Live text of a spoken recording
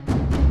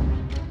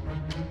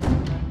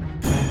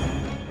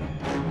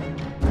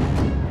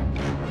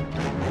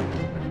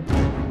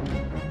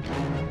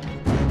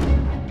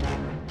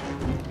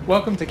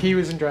Welcome to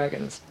Kiwis and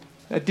Dragons,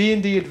 a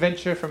D&D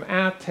adventure from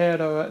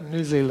Aotearoa,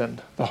 New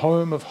Zealand, the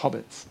home of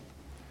hobbits.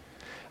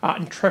 Our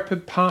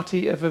intrepid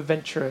party of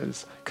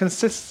adventurers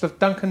consists of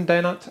Duncan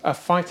Daynut, a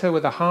fighter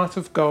with a heart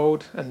of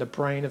gold and the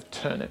brain of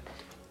turnip.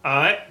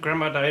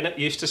 Grandma Daynut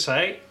used to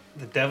say,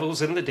 the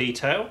devil's in the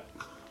detail.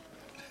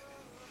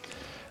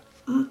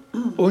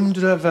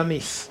 Undra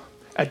Vamis,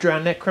 a drow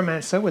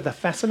necromancer with a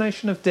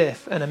fascination of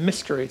death and a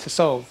mystery to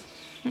solve.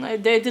 I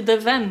dated a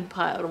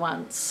vampire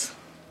once.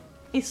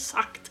 He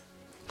sucked.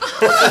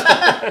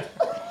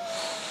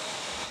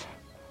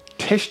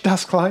 Tish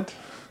Dusklight,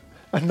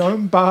 a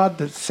gnome bard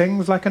that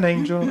sings like an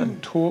angel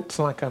and talks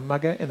like a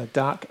mugger in a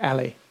dark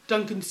alley.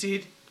 Duncan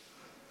said,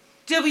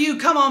 "Devil, you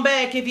come on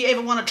back if you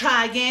ever want to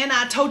try again.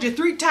 I told you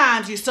 3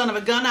 times, you son of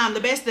a gun, I'm the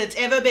best that's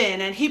ever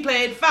been." And he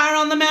played Fire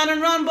on the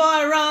Mountain, Run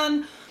Boy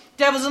Run.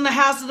 Devil's in the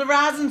house of the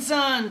rising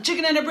sun.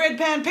 Chicken in a bread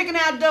pan, picking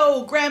out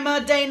dough. Grandma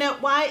Daynut,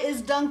 why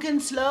is Duncan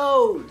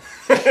slow?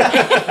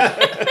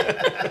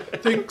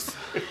 Thanks.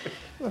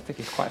 I think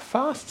he's quite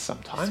fast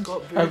sometimes. He's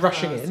got very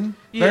rushing fast. in.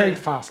 Yeah. Very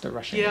fast at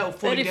rushing in. Yeah, or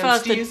falling Very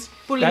fast at downstairs.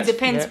 pulling That's- the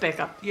pants yeah. back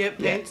up. Yep,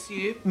 Yeah. that's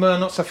you. Well,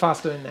 not so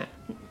fast doing that.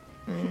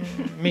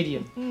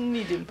 Medium.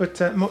 Medium. But,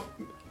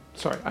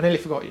 sorry, I nearly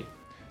forgot you.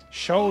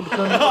 Shoulder.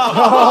 I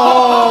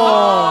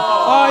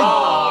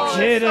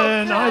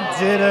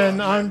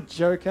didn't. I'm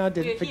joking. I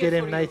didn't forget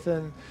him,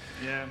 Nathan.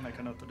 Yeah, make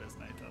a note of this,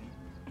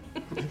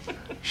 Nathan.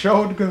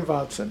 Skjold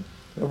Gunvaldsen,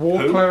 the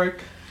war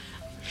cleric.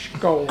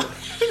 Skjold.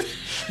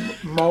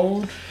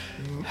 Mold.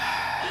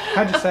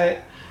 How'd you say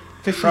it?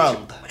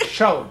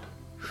 Skjold.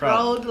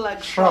 Rolled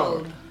like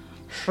Skjold. Skjold.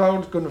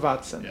 Skjold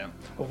Gunvaldsen. Yeah.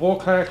 A war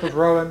cleric of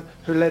Rowan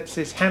who lets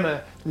his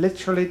hammer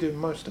literally do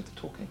most of the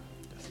talking.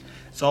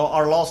 So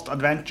our last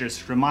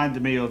adventures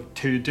reminded me of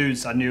 2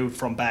 dudes I knew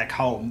from back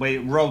home. We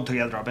rode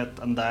together a bit,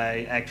 and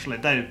they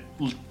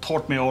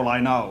taught me all I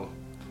know.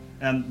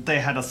 And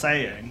they had a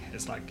saying,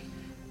 it's like,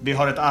 vi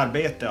har ett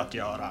arbete att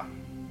göra.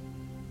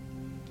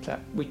 So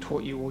we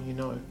taught you all you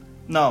know.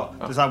 No,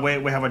 it's like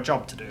we have a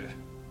job to do.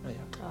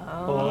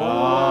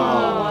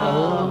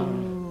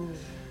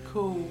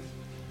 Cool.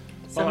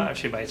 Well, that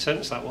actually made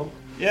sense, that one.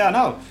 Yeah, I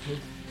know.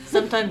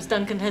 Sometimes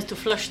Duncan has to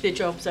flush the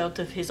jobs out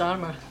of his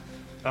armour.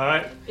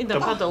 Alright. In the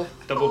puddle.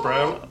 Double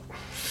brown.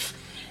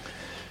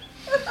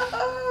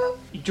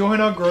 You join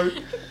our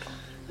group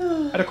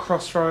at a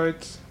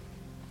crossroads,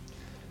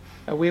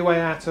 a wee way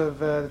out of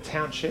the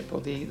township or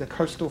the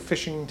coastal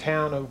fishing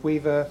town of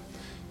Weaver,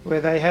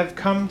 where they have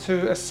come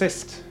to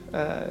assist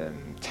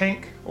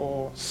Tank,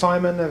 or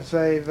Simon as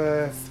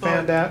they've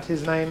found out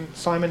his name,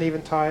 Simon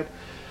Eventide,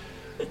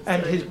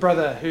 and his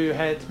brother who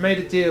had made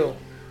a deal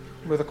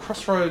with a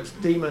crossroads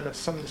demon of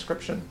some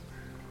description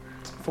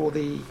for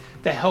the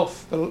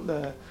health,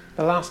 the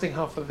lasting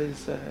health of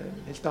his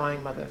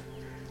dying mother.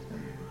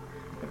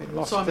 Having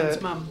lost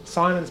Simon's mum.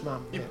 Simon's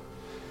mum. Yep. Yeah.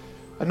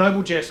 A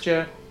noble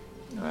gesture,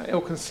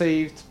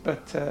 ill-conceived,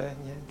 but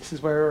this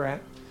is where we're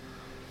at.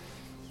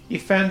 You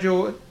found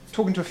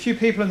talking to a few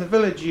people in the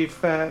village. You've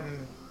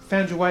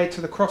found your way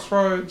to the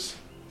crossroads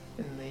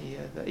in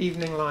the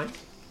evening light,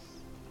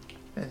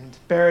 and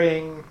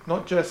burying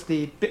not just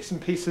the bits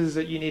and pieces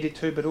that you needed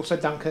to, but also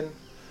Duncan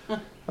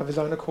of his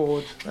own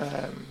accord.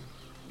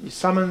 You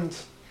summoned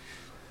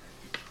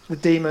the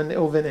demon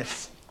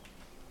Ilvinis,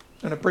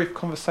 and a brief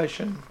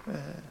conversation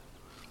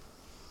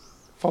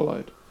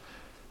followed.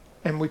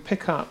 And we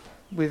pick up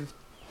with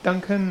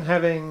Duncan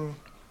having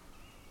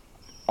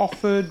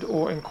offered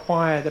or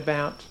inquired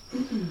about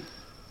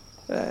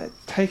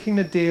taking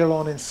the deal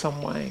on in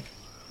some way,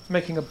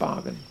 making a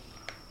bargain.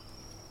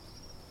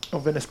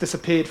 Ilvinis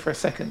disappeared for a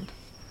second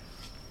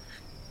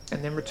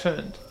and then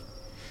returned.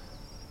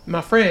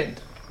 "My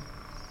friend,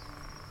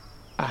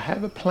 I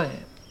have a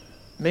plan.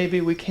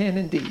 Maybe we can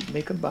indeed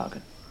make a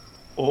bargain."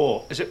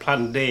 Or is it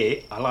Plan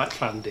D? I like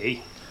Plan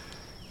D.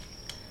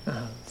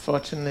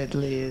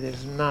 Fortunately, it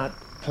is not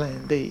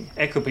Plan D.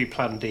 It could be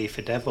Plan D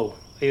for devil.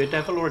 Are you a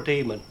devil or a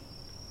demon?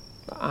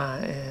 I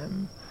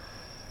am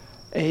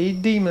a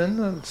demon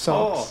of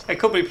sorts. Oh, it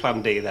could be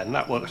Plan D then.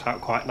 That works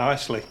out quite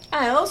nicely.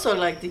 I also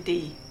like the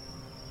D.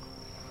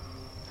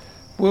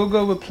 We'll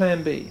go with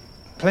Plan B.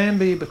 Plan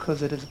B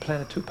because it is a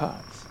plan of 2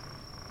 parts.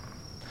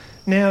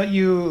 Now,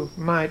 you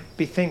might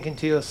be thinking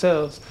to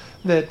yourselves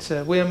that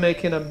we're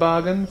making a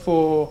bargain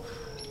for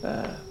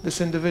this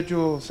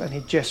individual's, and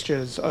he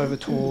gestures over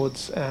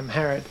towards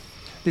Harrod,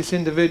 this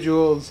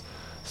individual's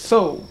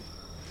soul.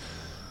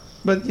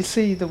 But you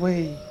see, the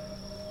way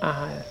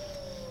I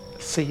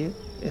see it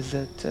is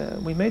that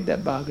we made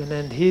that bargain,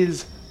 and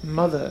his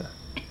mother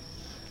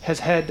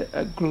has had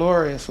a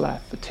glorious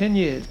life for 10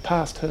 years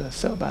past her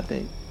sell-by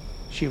date.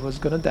 She was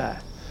going to die.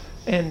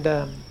 And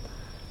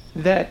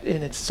that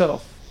in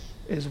itself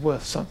is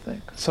worth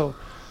something. So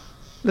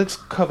let's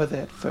cover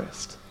that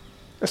first.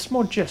 A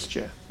small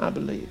gesture, I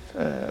believe,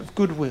 of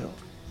goodwill,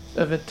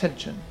 of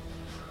intention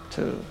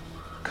to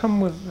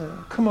come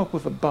up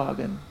with a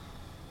bargain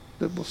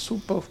that will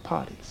suit both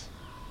parties.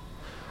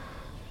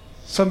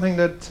 Something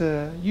that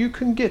you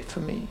can get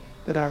for me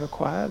that I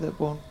require, that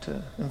won't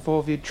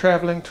involve you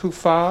traveling too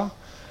far,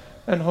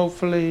 and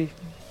hopefully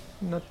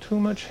not too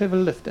much heavy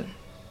lifting.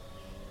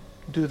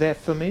 Do that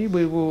for me.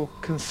 We will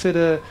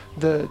consider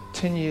the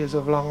 10 years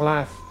of long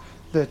life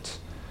that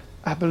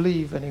I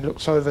believe, and he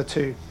looks over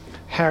to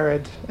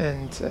Harrod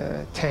and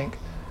Tank,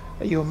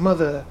 your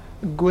mother,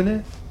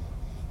 Gwyneth,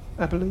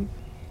 I believe.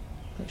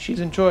 She's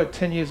enjoyed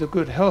 10 years of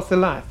good, healthy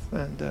life,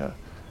 and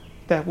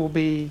that will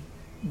be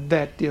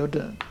that deal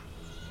done.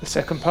 The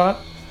second part,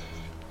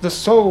 the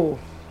soul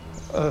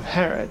of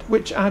Harrod,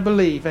 which I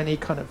believe, and he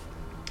kind of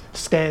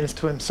stands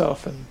to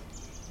himself, and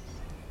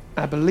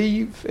I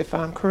believe, if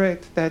I'm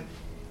correct, that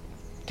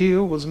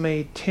deal was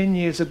made 10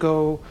 years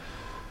ago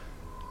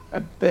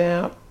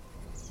about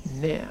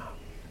now.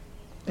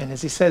 And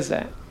as he says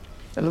that,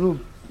 a little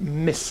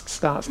mist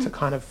starts to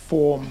kind of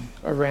form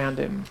around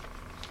him,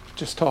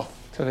 just off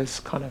to his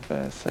kind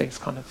of, say it's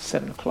kind of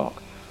 7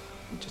 o'clock,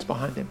 just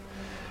behind him.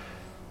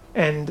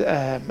 And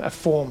a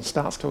form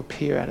starts to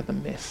appear out of the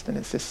mist, and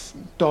it's this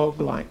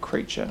dog-like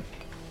creature.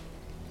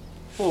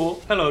 Oh,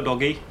 hello,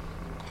 doggy.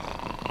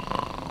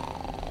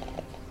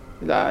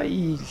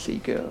 Easy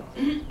girl.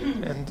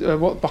 And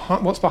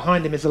what's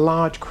behind him is a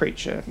large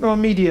creature, a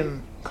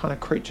medium kind of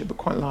creature, but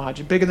quite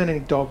large, bigger than any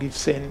dog you've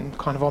seen,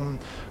 kind of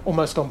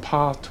almost on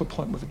par to a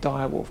point with a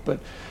direwolf, but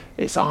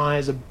its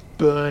eyes are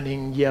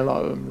burning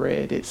yellow and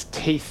red, its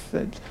teeth,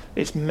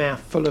 its mouth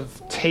full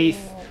of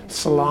teeth,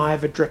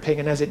 saliva dripping,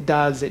 and as it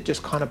does, it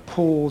just kind of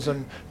pools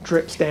and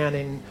drips down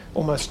in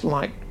almost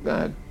like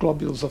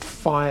globules of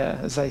fire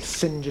as they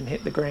singe and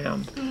hit the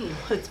ground.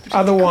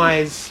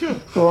 Otherwise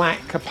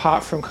black,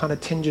 apart from kind of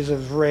tinges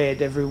of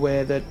red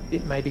everywhere that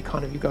it may be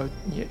kind of, you go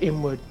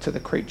inward to the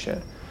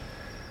creature.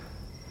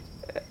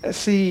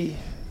 See,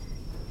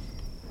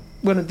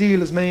 when a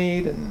deal is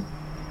made and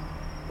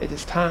it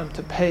is time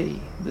to pay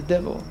the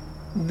devil,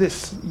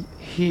 this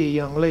here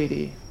young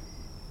lady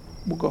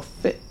will go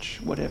fetch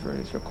whatever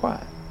is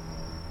required.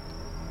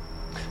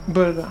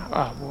 But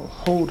I will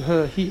hold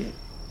her here.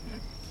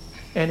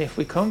 And if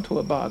we come to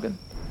a bargain,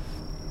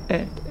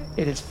 and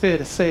it is fair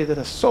to say that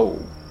a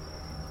soul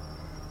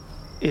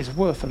is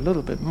worth a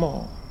little bit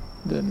more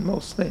than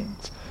most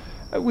things,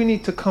 we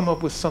need to come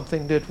up with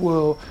something that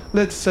will,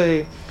 let's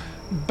say,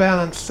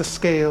 balance the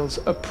scales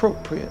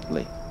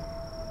appropriately.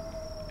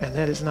 And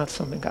that is not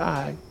something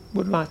I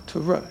would like to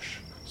rush.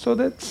 So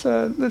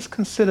let's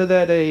consider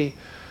that a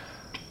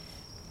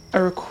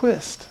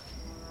request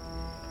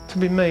to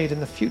be made in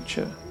the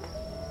future.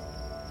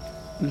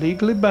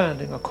 Legally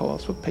binding, of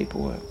course, with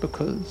paperwork,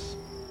 because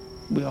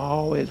we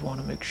always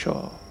want to make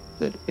sure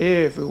that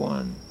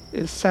everyone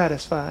is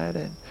satisfied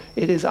and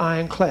it is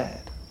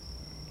ironclad.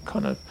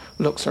 Kind of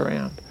looks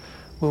around.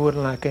 We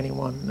wouldn't like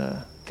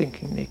anyone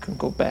thinking they can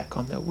go back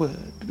on their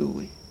word, do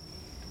we?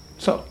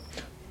 So,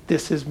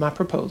 this is my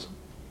proposal.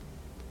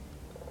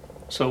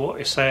 So what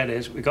you're saying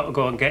is we've got to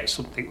go and get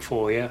something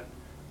for you,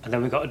 and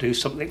then we've got to do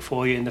something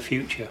for you in the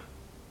future.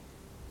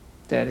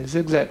 That is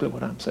exactly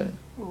what I'm saying.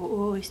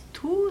 Oh, it's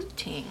two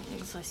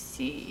things, I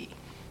see.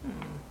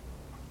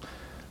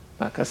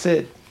 Like I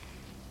said,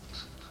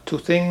 2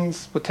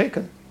 things were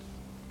taken.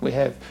 We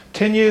have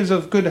 10 years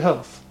of good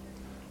health,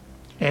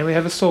 and we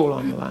have a soul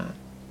on the line.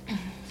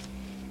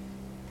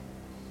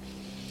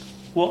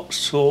 What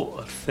sort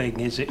of thing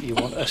is it you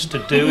want us to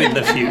do in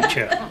the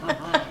future?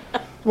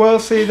 Well,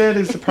 see, that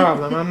is the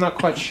problem. I'm not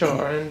quite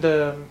sure,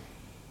 and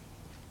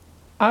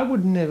I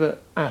would never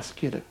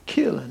ask you to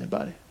kill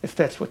anybody, if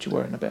that's what you're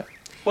worrying about.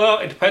 Well,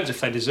 it depends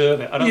if they deserve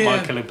it. I don't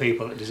mind killing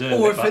people that deserve it.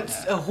 Or if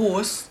it's a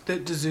horse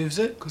that deserves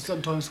it, because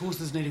sometimes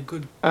horses need a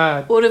good...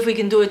 Or if we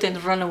can do it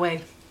and run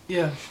away.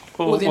 Yeah.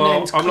 Well, or their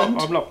name's I'm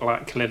Clint. not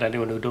like killing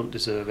anyone who don't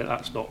deserve it.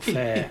 That's not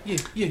fair. Yeah.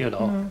 You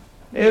know.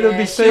 It'll be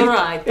Yes, safe. you're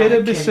right,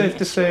 It'll be Duncan, safe to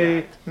yes, say,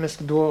 you're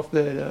Mr. Dwarf,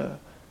 that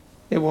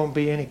it won't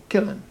be any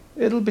killing.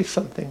 It'll be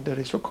something that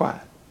is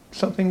required,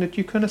 something that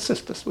you can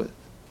assist us with,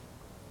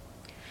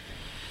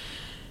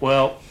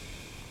 Well,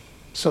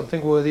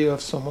 something worthy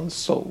of someone's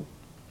soul.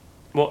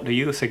 what do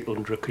you think,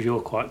 Undra? Because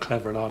you're quite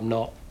clever and I'm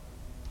not.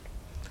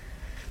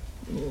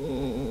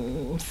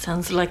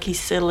 Sounds like he's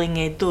selling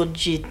a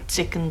dodgy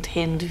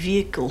second-hand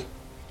vehicle.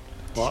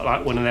 What,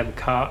 like one of them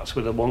carts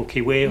with a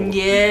wonky wheel?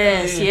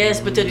 Yes,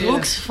 but it Yeah.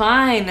 looks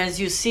fine as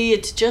you see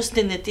it just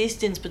in the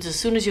distance, but as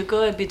soon as you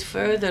go a bit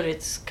further,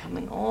 it's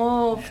coming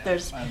off.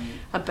 There's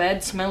a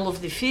bad smell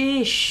of the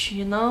fish,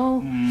 you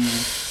know?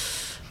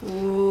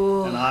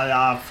 Ooh. And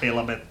I feel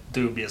a bit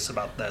dubious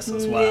about this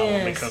as well,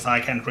 Yes. because I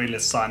can't really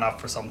sign up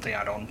for something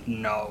I don't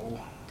know.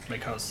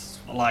 Because,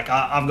 like,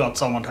 I've got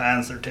someone to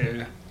answer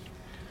to.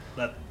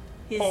 That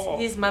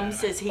His mum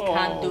says he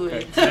can't do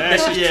it.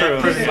 This is true.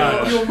 pretty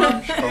much. Your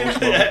mum.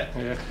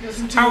 Yeah.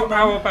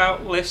 How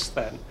about this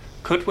then?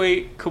 Could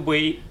we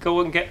go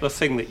and get the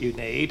thing that you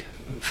need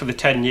for the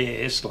 10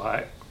 years,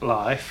 like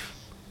life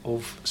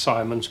of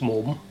Simon's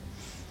mum,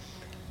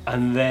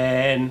 and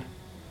then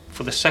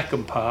for the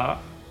second part,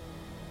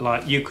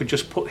 like you could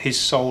just put his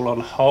soul on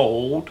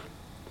hold,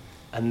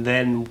 and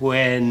then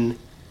when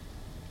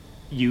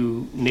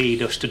you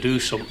need us to do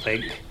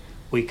something,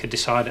 we could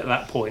decide at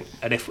that point.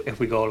 And if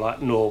we go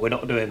like, no, we're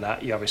not doing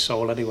that, you have his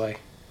soul anyway.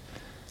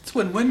 It's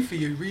win-win for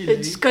you, really.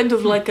 It's kind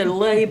of like a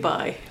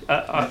lay-by.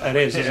 It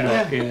is, isn't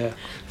it? Yeah.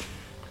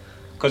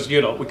 Because,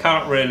 we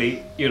can't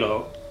really,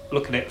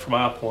 looking at it from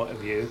our point of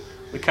view,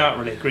 we can't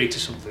really agree to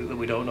something that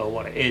we don't know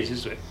what it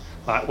is it?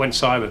 Like when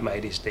Simon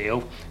made his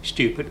deal,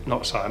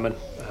 not Simon,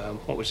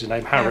 what was his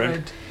name?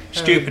 Harrod.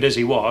 Stupid as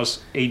he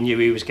was, he knew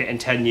he was getting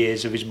 10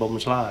 years of his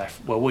mum's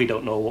life. Well, we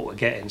don't know what we're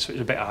getting, so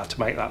it's a bit hard to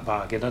make that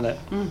bargain, isn't it?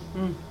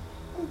 Mm-hmm.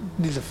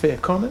 These are fair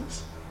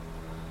comments.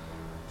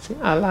 See,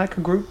 I like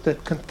a group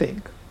that can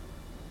think.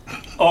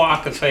 Oh, I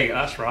can think,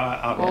 that's right.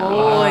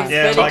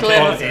 It's very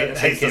clever.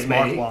 He's the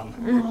smart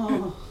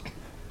one.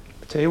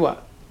 I tell you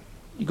what,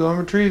 you go and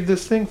retrieve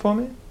this thing for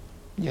me.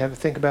 You have a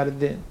think about it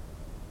then.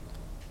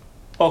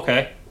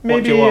 Okay.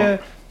 What do you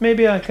want?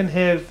 Maybe I can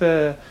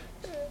have.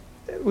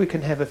 We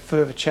can have a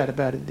further chat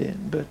about it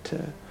then, but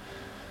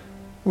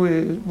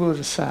we'll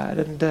decide.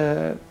 And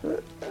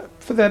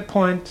for that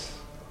point,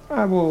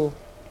 I will,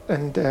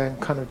 and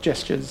kind of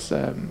gestures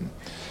the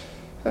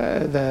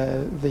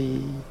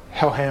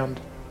hellhound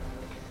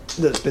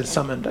that's been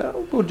summoned.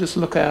 We'll just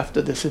look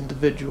after this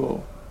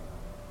individual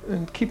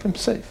and keep him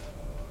safe.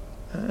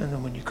 And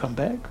then when you come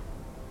back,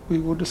 we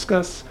will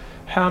discuss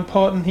how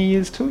important he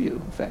is to you,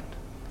 in fact.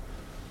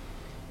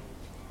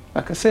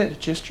 Like I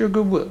said, just your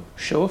goodwill,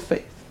 show of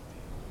faith.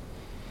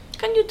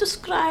 Can you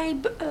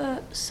describe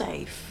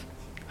safe?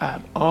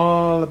 I'm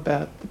all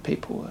about the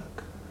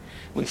paperwork.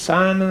 We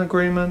signed an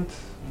agreement.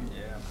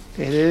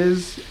 Yeah. It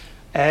is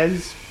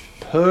as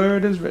per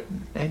it is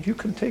written, and you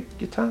can take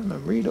your time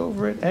and read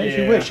over it as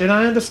you wish. And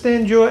I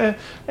understand your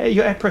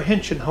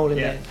apprehension, holy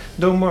man.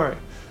 Don't worry.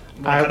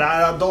 But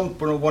I don't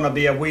want to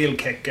be a wheel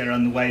kicker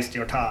and waste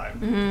your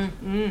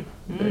time.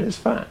 It is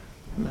fine.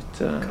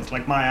 Because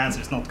my answer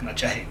is not going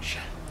to change.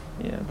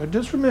 Yeah, but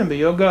just remember,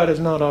 your God is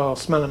not all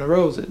smelling the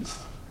roses.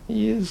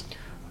 He has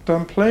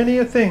done plenty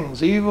of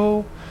things,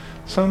 evil,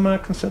 some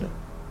might consider.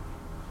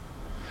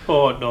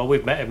 Oh, no,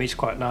 we've met him. He's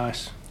quite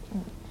nice.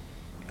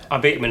 I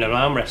beat him in an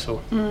arm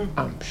wrestle.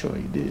 I'm sure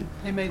you did.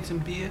 He made some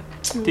beer.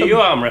 Do you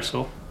arm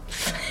wrestle?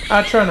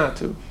 I try not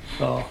to.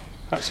 Oh,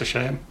 that's a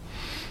shame.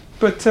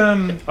 But,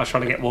 I was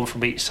trying to get one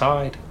from each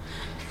side.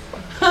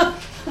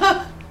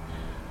 I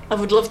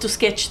would love to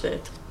sketch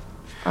that.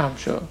 I'm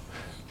sure.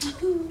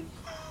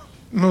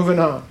 Moving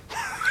on.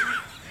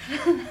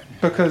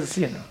 Because,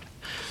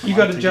 you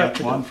got a job to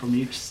do. One from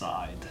each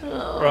side.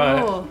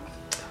 Right. What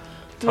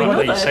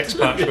Totally sex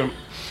parchment.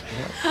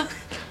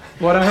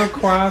 What I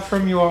require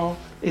from you all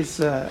is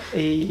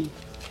a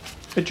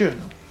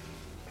journal.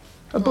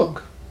 A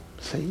book.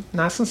 See?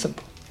 Nice and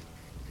simple.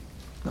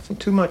 Nothing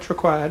too much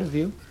required of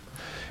you.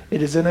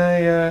 It is in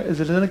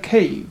a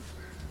cave,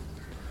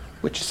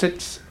 which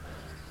sits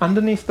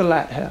underneath the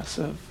lighthouse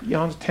of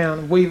yonder town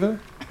of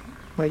Weaver,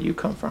 where you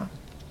come from.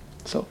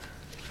 So,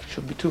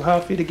 shouldn't be too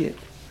hard for you to get.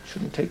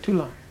 Shouldn't take too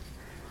long.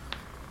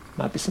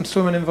 Might be some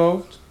swimming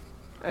involved,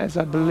 as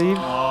I believe.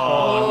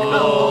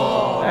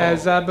 Oh, no.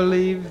 As I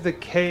believe the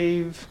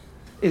cave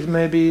is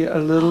maybe a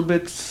little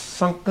bit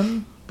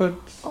sunken, but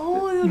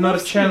not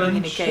a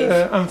challenge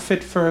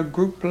unfit for a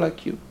group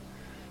like you.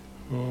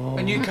 Oh.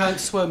 And you can't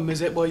swim, is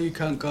that why you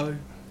can't go?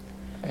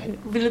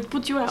 Will it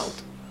put you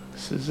out?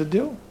 This is the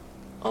deal.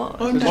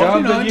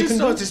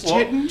 Just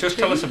chatting. Just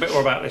tell us a bit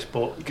more about this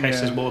book, in case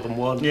there's more than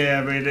one.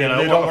 Yeah, they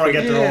don't want to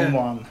get the wrong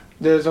one.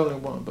 There's only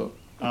one book.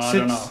 I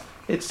don't know.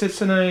 It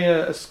sits in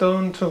a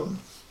stone tomb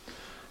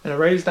in a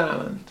raised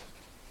island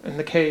in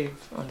the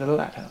cave under the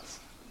lighthouse.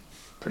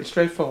 Pretty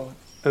straightforward.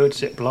 Who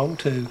does it belong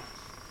to?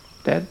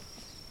 That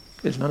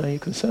is none of your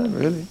concern,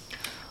 really.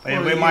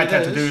 We might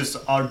have to do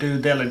our due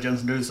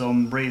diligence, do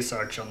some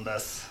research on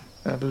this.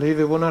 I believe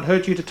it will not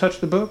hurt you to touch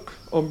the book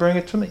or bring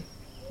it to me.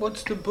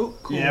 What's the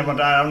book called? Yeah, but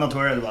I'm not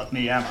worried about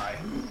me, am I?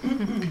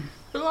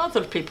 Well,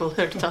 other people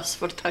hurt us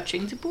for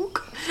touching the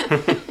book.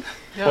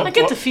 I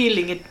get the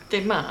feeling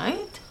they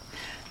might.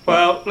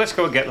 Well, let's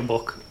go and get the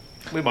book.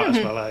 We might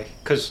as well,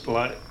 because,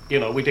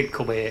 we did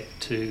come here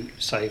to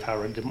save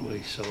Harrod, didn't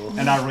we? So.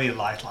 And I really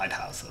like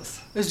lighthouses.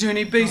 Is there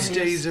any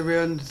beasties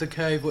around the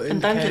cave or in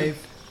the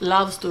cave?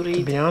 Loves to read.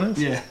 To be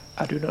honest,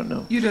 I do not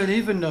know. You don't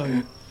even know.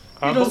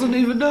 He doesn't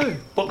even know.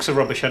 Books are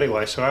rubbish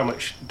anyway, so how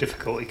much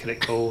difficulty can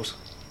it cause?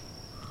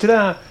 Did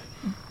I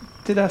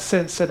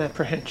sense an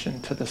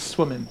apprehension to the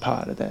swimming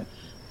part of that?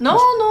 No,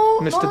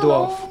 Mr.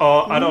 Dwarf.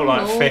 Oh, I don't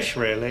like fish,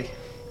 really.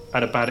 I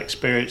had a bad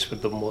experience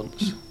with them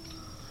once.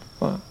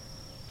 Well,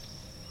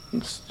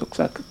 it looks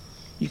like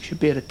you should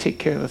be able to take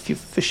care of a few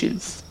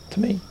fishes to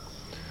me.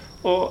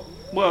 Well,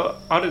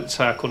 I didn't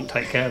say I couldn't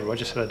take care of them, I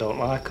just said I don't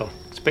like them.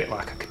 It's a bit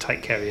like I could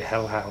take care of your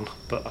hellhound,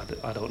 but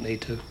I don't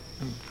need to.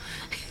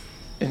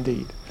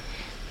 Indeed.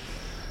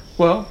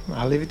 Well,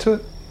 I'll leave you to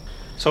it.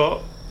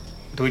 So,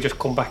 do we just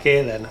come back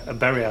here then and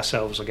bury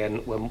ourselves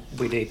again when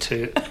we need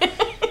to,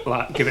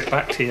 give it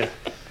back to you?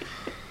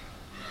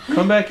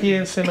 Come back here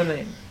and say my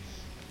name.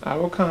 I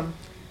will come.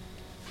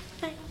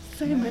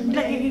 Say my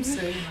name.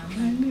 Say my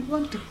name. You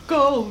want to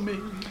call me.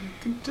 You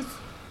can just...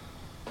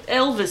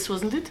 Elvis,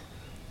 wasn't it?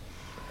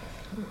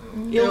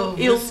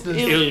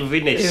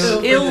 Ilvinis.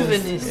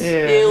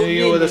 Yeah,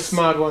 you were the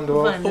smart one,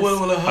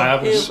 dwarf. I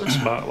am a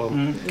smart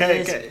one.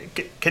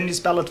 Can you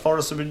spell it for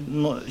us so we're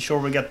not sure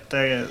we get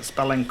the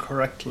spelling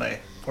correctly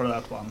for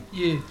that one?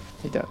 Yeah.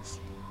 He does.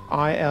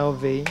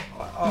 ILV.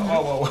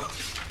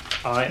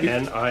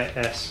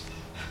 INIS.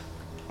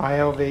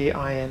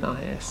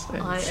 ILVINIS.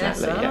 And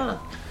sadly, yeah.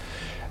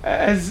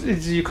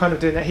 As you kind of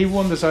do that, he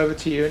wanders over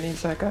to you and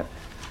he's like,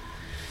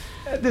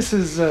 this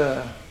is,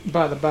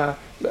 by the by,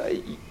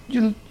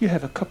 you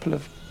have a couple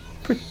of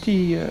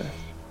pretty,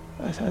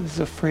 this is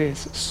a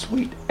phrase,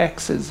 sweet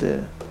axes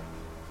there.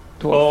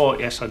 Dwarf. Oh,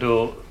 yes, I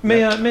do.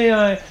 May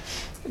I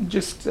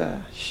just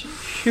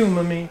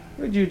humour me?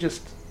 Would you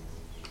just,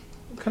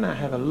 can I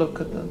have a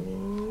look at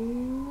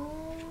them?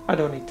 I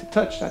don't need to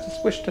touch, I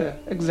just wish to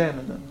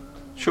examine them.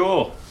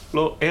 Sure.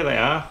 Look, here they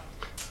are.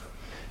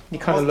 He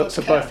kind of looks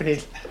at both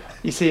and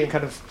you see him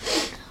kind of,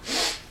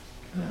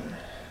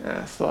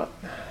 I thought,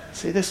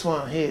 see this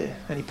one here,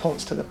 and he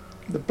points to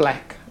the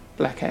black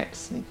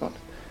axe, and he got,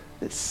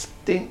 it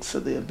stinks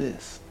of the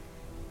abyss.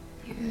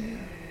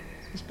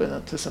 He's been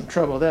up to some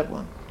trouble, that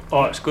one.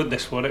 Oh, it's good,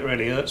 this one. It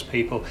really hurts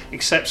people.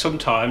 Except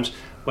sometimes,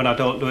 when I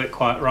don't do it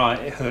quite right,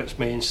 it hurts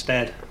me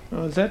instead.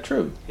 Oh, is that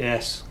true?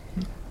 Yes.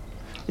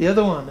 The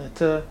other one, it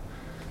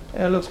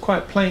looks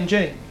quite plain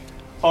Jane.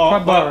 Oh,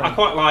 Quite well, boring. I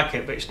quite like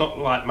it, but it's not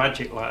like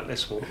magic like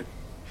this one.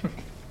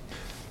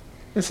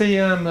 You see,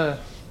 I'm a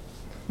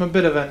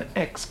bit of an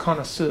axe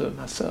connoisseur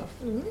myself.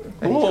 And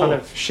he Oh. kind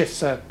of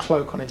shifts a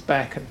cloak on his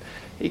back, and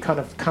he kind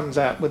of comes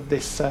out with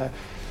this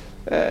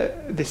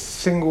this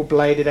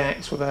single-bladed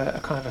axe with a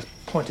kind of a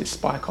pointed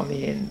spike on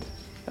the end.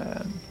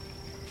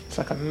 It's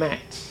like a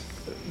matte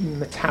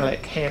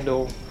metallic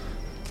handle.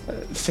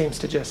 Seems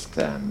to just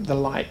the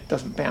light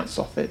doesn't bounce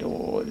off it,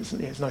 or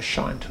there's no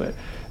shine to it.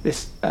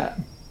 This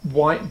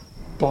white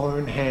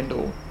bone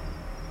handle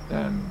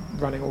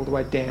running all the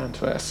way down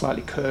to a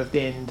slightly curved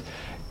end,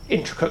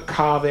 intricate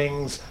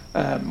carvings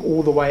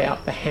all the way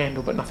out the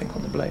handle, but nothing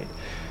on the blade.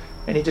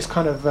 And he just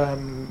kind of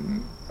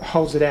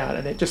holds it out,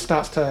 and it just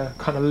starts to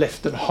kind of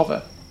lift and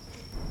hover.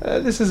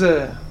 This is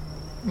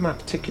my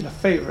particular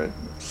favourite.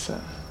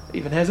 It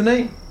even has a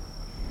name,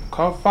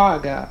 called Fire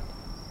Guard.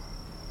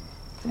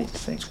 And he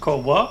just thinks, It's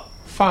called what?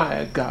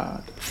 Fire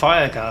Guard.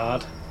 Fire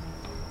Guard.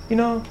 You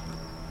know,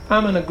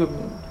 I'm in a good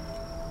mood.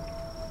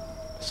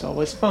 It's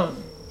always fun.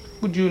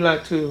 Would you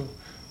like to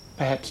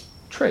perhaps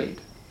trade?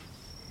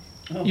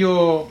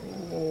 You're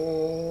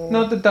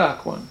not the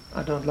dark one.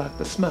 I don't like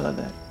the smell of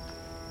that.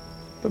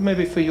 But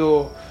maybe for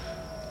your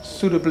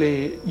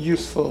suitably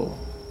useful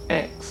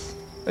axe.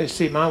 You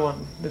see,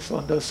 this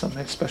one does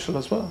something special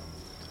as well.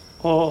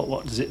 Oh,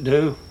 what does it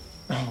do?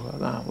 Oh,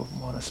 well, I wouldn't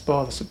want to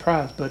spoil the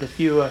surprise, but if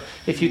you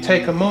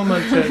take a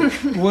moment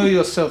and will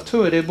yourself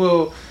to it, it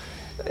will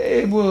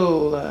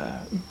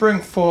bring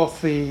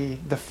forth the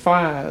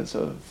fires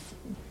of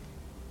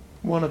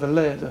one of the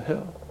layers of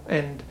hell,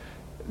 and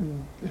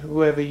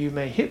whoever you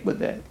may hit with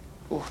that,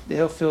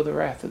 they'll feel the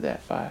wrath of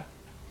that fire.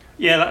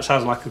 Yeah, that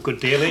sounds like a good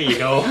deal. Here you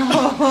go.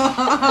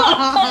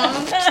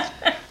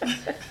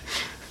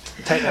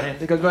 Take that hand.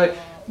 He goes, right.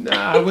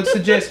 I would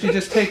suggest you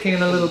just taking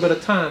a little bit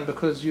of time,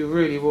 because you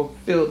really will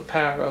feel the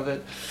power of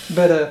it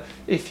better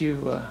if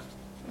you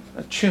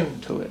attune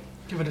to it.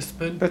 Give it a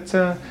spin. But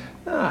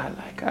I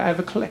have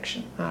a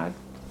collection. I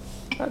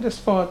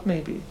just thought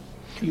maybe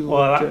you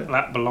Well, would.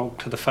 that belonged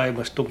to the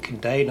famous Duncan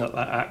Daynut,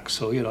 that axe,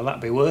 so,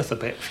 that'd be worth a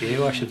bit for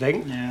you, I should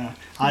think. Yeah,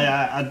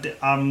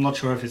 I'm not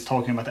sure if he's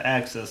talking about the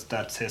axes,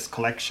 that's his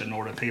collection,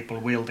 or the people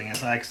wielding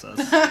his axes.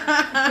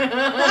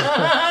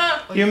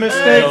 You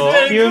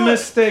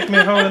mistake me,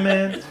 holy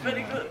man. It's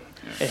very good.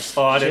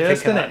 Oh, I didn't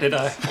just think of an that, did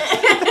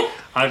I?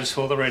 I just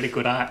saw the really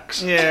good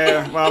axe.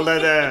 Yeah, well,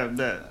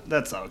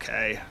 that's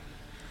okay.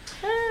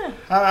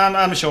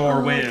 I'm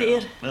sure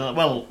dear.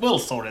 we'll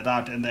sort it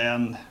out in the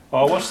end.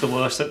 Oh, what's the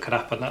worst that could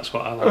happen? That's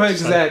what I like Oh, to say.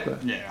 exactly.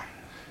 Yeah.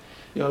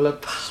 You'll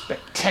look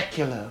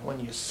spectacular when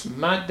you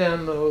smite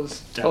down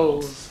those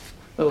Devils.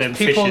 those Them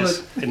people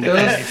fishes that in the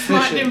those cave.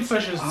 Smite them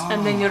fishes. fishes.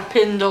 And then you're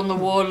pinned on the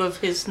wall of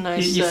his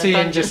nice You see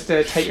him dungeon. just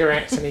take your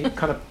axe, and he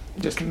kind of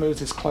just moves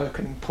his cloak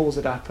and pulls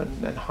it up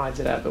and hides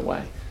it out of the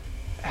way.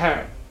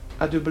 Harry,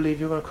 I do believe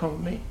you're going to come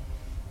with me.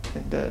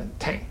 And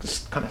Tank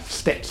just kind of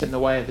steps in the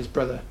way of his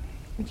brother.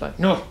 He's like,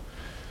 no,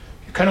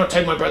 you cannot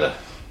take my brother.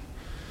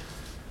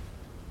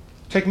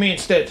 Take me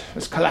instead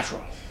as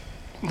collateral.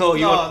 No,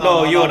 you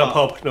want a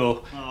pub.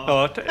 No.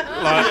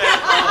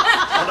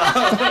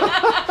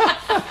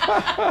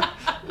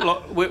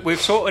 Look, we've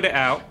sorted it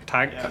out,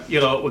 Tank.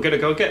 Yeah. We're going to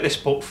go get this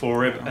book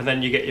for him, and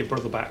then you get your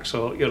brother back.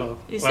 So,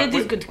 He said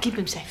he's going to keep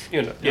him safe.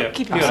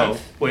 Keep him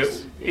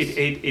safe.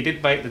 He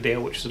did make the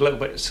deal, which was a little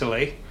bit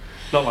silly.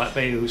 Not like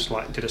me, who's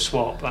did a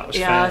swap. That was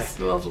fair. Yeah, it's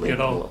lovely.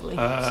 Lovely.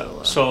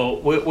 So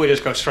we'll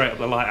just go straight up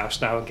the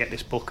lighthouse now and get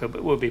this book,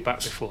 but we'll be back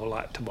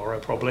before tomorrow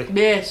probably.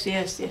 Yes.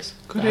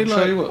 Could I'm he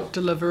sure he will.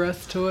 deliver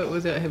us to it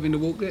without having to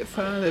walk that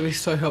far? That'd be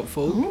so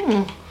helpful.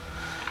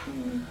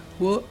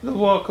 What? The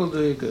walk will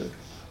do you good.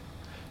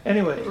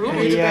 Anyway,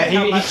 Rude. he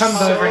How much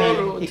comes over and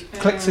rude. he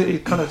clicks it. He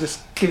kind of just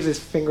gives his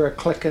finger a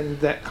click, and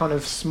that kind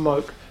of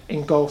smoke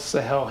engulfs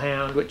the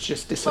hellhound, which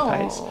just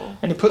dissipates. Aw.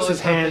 And he puts Poor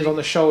his hands puppy. on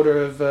the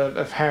shoulder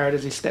of Harrod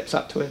as he steps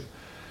up to him.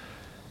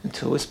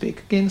 Until we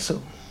speak again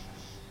soon.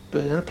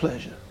 Been a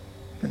pleasure.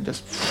 And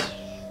just,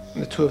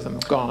 and the two of them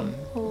have gone.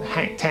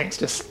 Tank's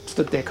just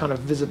stood there, kind of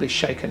visibly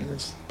shaken.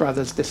 His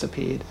brother's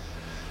disappeared.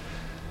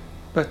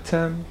 But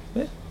yeah.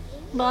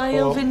 Bye,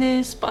 Well-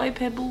 Elvinus. Bye,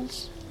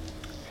 Pebbles.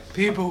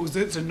 Pebbles,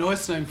 that's a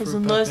nice name for It's a a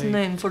nice puppy.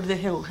 name for the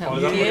hellhound. Oh,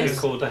 is that what yes. it's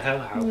called? The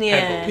hellhound?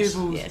 Yes,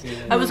 Pebbles. yes. Yeah.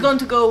 I was going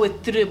to go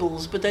with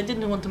dribbles, but I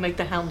didn't want to make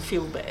the hound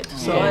feel bad,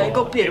 so Oh, I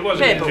got it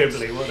wasn't pebbles.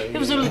 dribbly, was it? It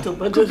was a little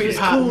bit. Could be It was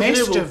part cool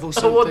mischief dribble. or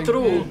Oh, what something,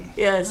 true?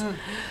 yeah. Yes.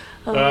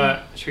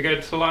 Right, should we go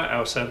to the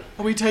lighthouse then?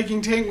 Are we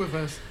taking Tank with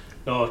us?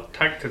 No,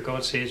 Tank could go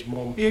and see his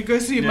mum. Yeah, go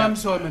see your Yeah. mum,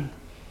 Simon.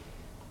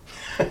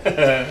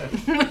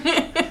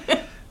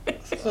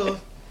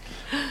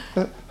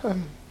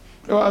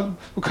 Well,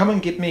 come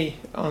and get me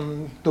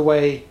on the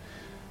way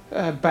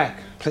back,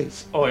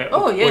 please. Oh yeah.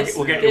 Oh, yes,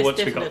 We'll get you yes, once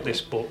we got definitely.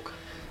 this book.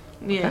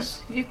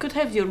 Yes, you could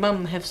have your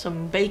mum have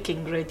some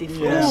baking ready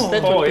for Yeah. us.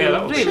 That Oh, would yeah, be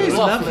that would be really She's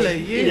lovely. lovely,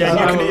 yeah.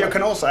 Yeah, I you will-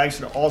 can also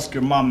actually ask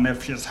your mum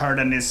if she's heard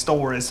any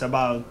stories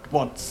about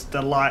what's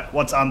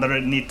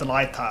underneath the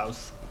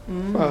lighthouse. I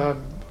mean,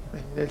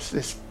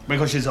 there's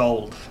Because she's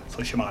old,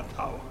 so she might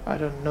know. I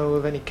don't know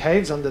of any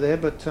caves under there,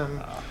 but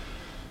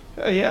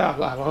yeah,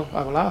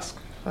 I will ask.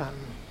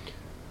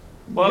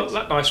 Well, Yes.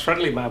 that nice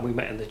friendly man we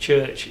met in the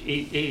church,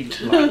 he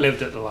like,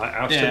 lived at the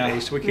lighthouse, Yeah. didn't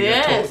he? So we could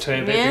Yes, go talk to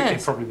him. He'd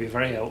yes. probably be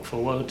very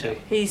helpful, won't he?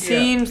 He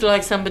seems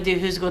like somebody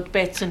who's got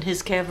bats in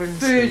his caverns.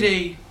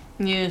 30.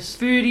 Yes.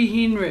 30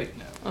 Henry.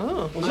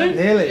 Oh. Was it?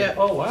 Nearly. Yeah.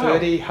 Oh wow.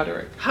 30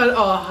 Hudderick.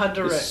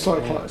 Hundred. So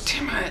close.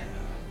 Damn it.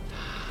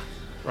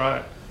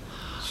 Right.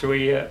 Should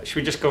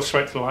we just go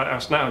straight to the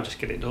lighthouse now and just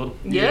get it done?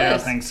 Yeah, I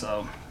Yes. think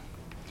so.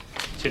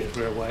 As soon as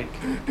we're awake.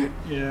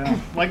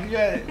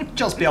 Yeah,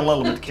 just be a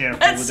little bit careful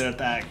with your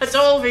attacks. That's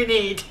all we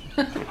need.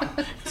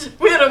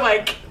 We're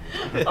awake.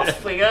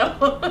 Off we go.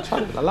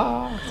 La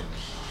la.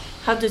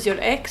 How does your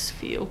ex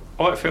feel?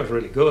 Oh, it feels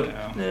really good.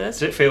 Yeah. Yes.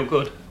 Does it feel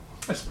good?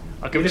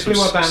 I'll give it some Beautifully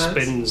well balanced.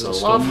 spins and So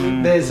stuff.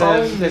 lovely. There's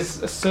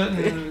Bones. a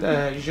certain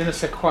je ne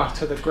sais quoi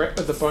to the grip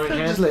of the bone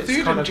There's handle. It's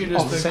food kind in je ne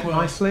of sais offset quoi.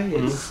 nicely.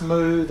 Mm. It's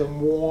smooth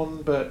and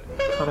worn, but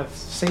kind of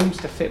seems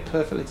to fit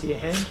perfectly to your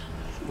hand.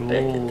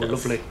 Oh, does.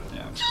 lovely.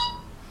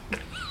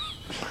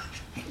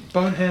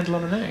 Bone handle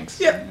on an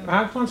axe. Yep.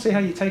 I can't see how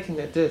you're taking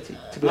that dirty,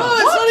 to be No,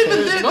 honest. it's not even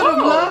There's that, but I'm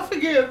no-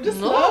 laughing at. I'm just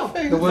No.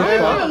 laughing. The word Leave me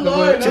bone- the alone.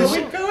 word Are is-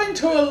 we going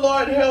to a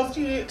lighthouse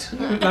yet?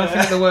 Laughing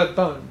at the word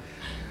bone.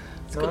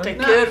 It's got a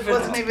No, curve it in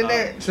wasn't it. even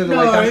that. So the No,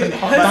 way Duncan- his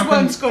Duncan-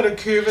 one's got a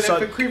curve and So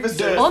if a crevice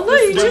the- Oh no, you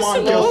Do you just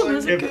mind alone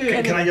just- as a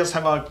kid. can I just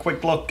have a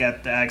quick look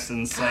at the axe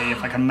and see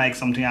if I can make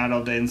something out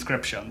of the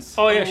inscriptions?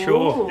 Oh yeah, sure.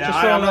 Oh. Yeah, Just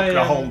I'm roll not a,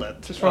 gonna hold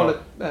it. Just roll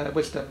a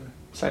wisdom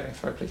saving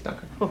throw, please,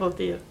 Duncan. Oh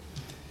dear.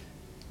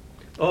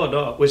 Oh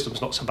no,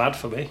 wisdom's not so bad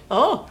for me.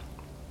 Oh.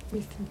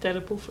 It's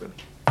terrible for me.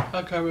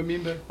 I can't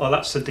remember. Oh,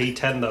 that's the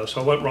D10 though,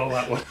 so I won't roll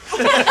that one.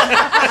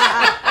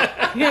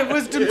 Yeah,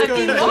 wisdom's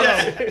going D1. well.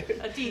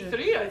 A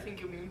D3, I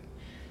think you mean.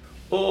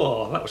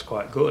 Oh, that was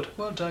quite good.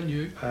 Well done,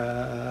 you.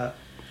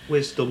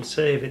 Wisdom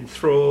saving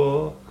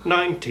throw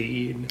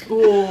 19.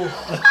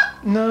 Oh.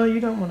 No, you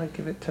don't want to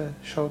give it to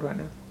Shold right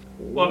now.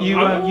 Well, You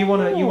I- you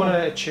want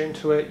to attune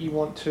to it. You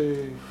want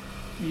to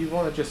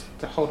just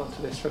to hold on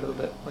to this for a little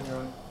bit on your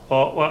own.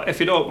 Oh, well, if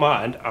you don't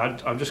mind,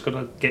 I'm just going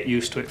to get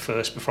used to it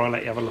first before I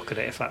let you have a look at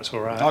it, if that's all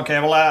right. Okay,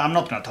 well, I'm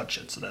not gonna touch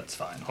it, so that's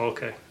fine.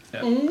 Okay.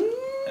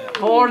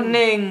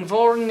 Warning,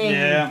 warning.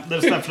 Yeah,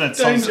 there's definitely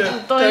some.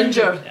 Danger.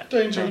 Danger.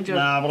 Danger. Danger.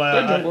 Nah,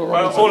 well,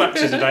 Well, all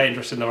axes are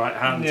dangerous in the right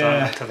hands, I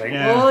Yeah, like to think.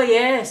 yeah. Oh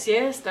yes,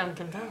 yes,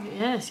 Duncan.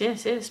 Yes,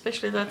 yes, yes.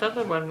 Especially that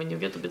other one when you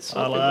get a bit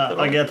salty with the I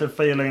rock. get the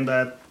feeling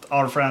that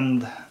our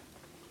friend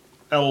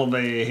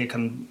Elvie, he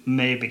can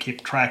maybe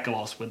keep track of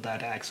us with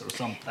that axe or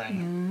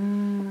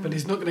something. But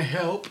he's not going to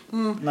help.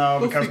 No,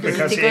 because figure it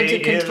because Is he going to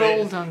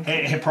control he,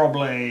 Duncan? he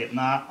probably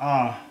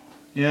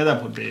yeah,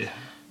 that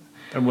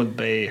would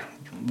be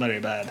very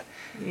bad.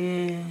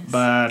 Yes.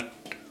 But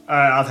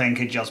I think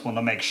he just want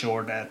to make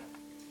sure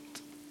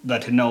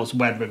that he knows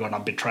when we're gonna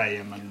betray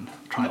him and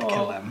try to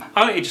kill him.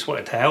 I think he just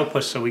wanted to help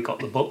us, so we got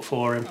the book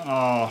for him.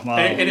 Oh well.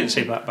 It didn't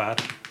seem that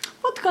bad.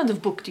 What kind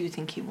of book do you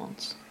think he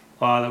wants?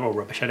 Oh, they're all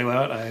rubbish anyway,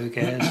 aren't they? Who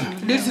cares?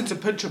 Yes, it's a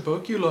picture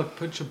book. You like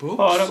picture books.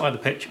 Oh, I don't mind the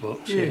picture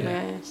books. Yeah.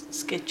 Yes,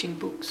 sketching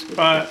books. with-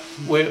 Right,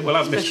 we'll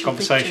have this Special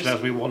conversation pictures.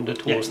 as we wander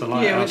towards the Yeah,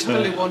 we're lighthouse.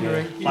 totally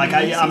wondering. Like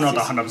Yes, I'm not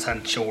yes, yes.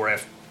 100% sure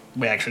if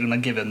we're actually gonna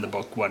give him the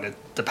book when it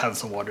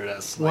depends on what it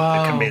is. Like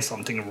Wow. it can be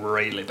something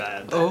really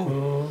bad.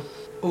 Oh.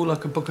 Oh,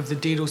 like a book of the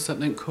dead or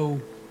something cool.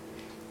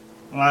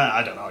 Well,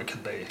 I don't know. It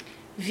could be.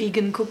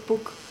 Vegan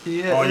cookbook.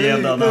 Yeah. Oh yeah,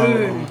 no,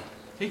 no.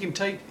 He can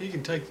take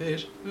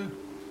that. Yeah.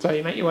 So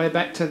you make your way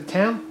back to the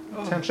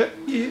township.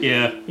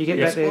 Yeah. You get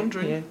Yes. back there.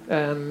 Wandering.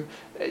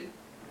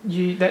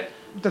 Yeah. That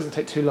doesn't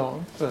take too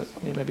long, but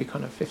maybe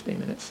kind of 15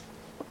 minutes.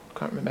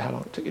 Can't remember how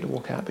long it took you to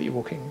walk out, but you're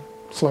walking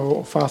slower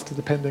or faster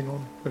depending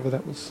on whether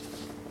that was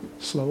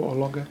slower or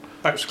longer.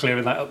 Thanks for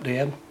clearing that up,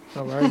 DM.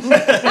 No worries.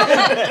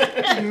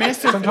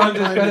 Massive. Sometimes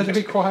it's better to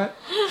be quiet.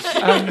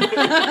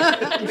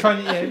 You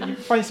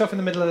find yourself in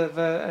the middle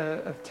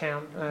of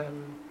town.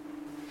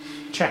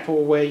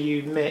 Chapel where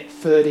you met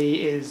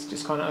Ferdy is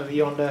just kind of over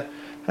yonder.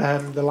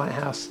 The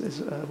lighthouse is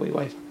a wee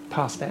way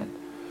past that.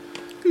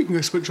 You can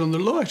go switch on the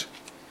light.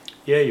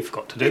 Yeah, you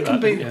forgot to do It can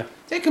that, be. didn't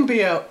you? It can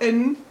be out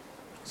in,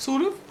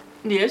 sort of.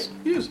 Yes,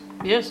 Yes.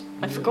 yes,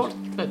 I forgot.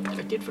 But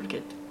I did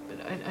forget.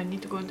 But I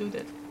need to go and do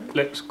that.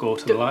 Let's go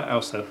to the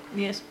lighthouse then.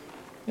 Yes.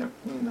 Yeah,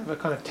 another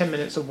kind of 10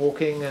 minutes of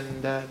walking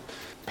and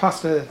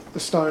past the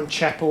stone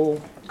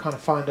chapel, kind of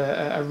find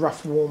a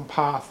rough, warm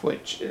path,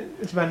 which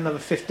is about another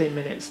 15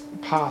 minutes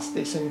past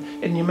this,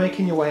 and you're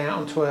making your way out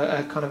onto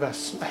a kind of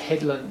a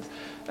headland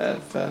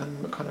of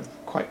kind of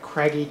quite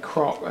craggy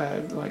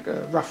like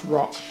a rough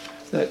rock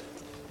that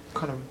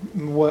kind of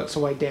works its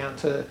way down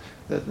to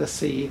the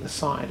sea either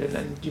side,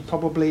 and you're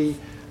probably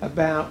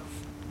about,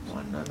 I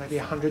don't know, maybe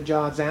 100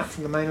 yards out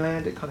from the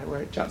mainland, kind of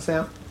where it juts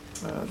out.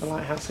 The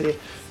lighthouse here.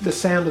 The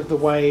sound of the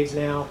waves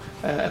now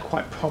are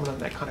quite prominent,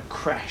 that kind of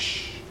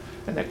crash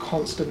and that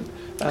constant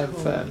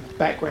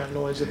background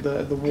noise of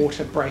the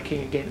water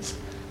breaking against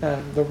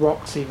the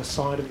rocks either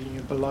side of you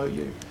and below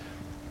you.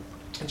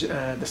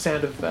 The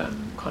sound of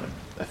kind of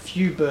a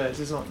few birds,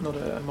 there's not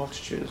a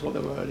multitude as what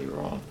there were earlier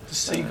on. The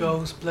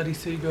seagulls, bloody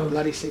seagulls.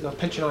 Bloody seagulls,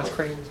 pinching ice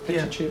creams,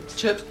 pinching chips.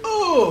 Chips.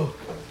 Oh,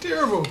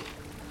 terrible.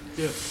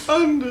 Yeah.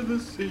 Under the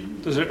sea.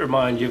 Does it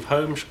remind you of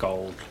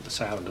Homescald, the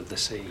sound of the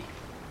sea?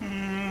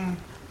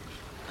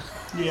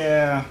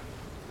 Yeah.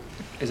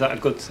 Is that a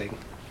good thing?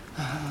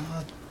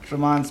 It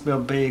reminds me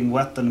of being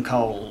wet and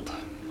cold.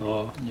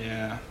 Or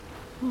Yeah.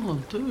 Oh,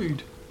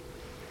 dude.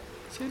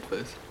 Said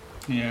this.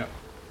 Yeah.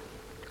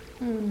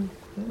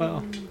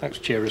 well, thanks,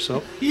 cheer us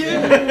up.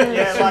 Yeah.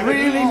 Yeah, like,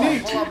 really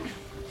neat.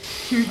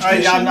 Huge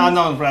I'm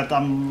not Brett.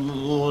 I'm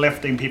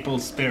lifting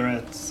people's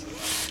spirits.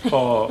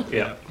 Or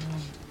yeah,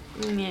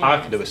 Yeah. I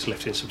can do with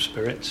lifting some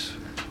spirits.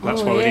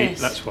 That's Oh, why we need.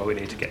 yes. That's why we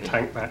need to get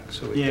Tank back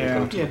so we Yeah. can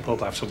go to Yeah. the pub,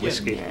 have some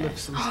whiskey. Yeah. Lift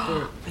some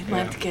spirit. We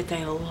might get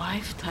a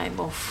lifetime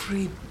of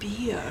free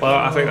beer. Well,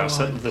 I think that's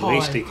the Pie.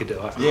 least he could do.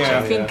 I think. Yeah. So,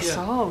 I think Yeah.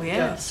 so, Yeah,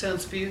 yes.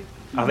 sounds for you.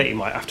 I think he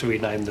might have to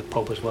rename the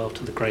pub as well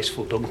to the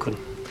Graceful Duncan.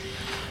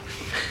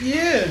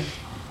 Yeah.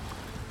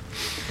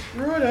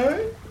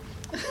 Righto.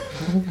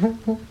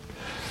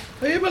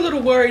 I am a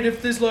little worried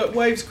if there's like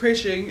waves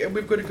crashing and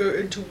we've got to go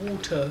into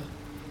water.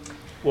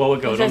 Well, we're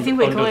going Because I think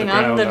we're under going the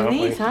ground,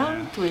 underneath,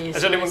 aren't we? aren't we?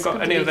 Has So anyone it's got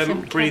going any to of be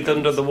them some breathe kind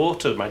under the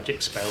water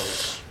magic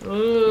spells?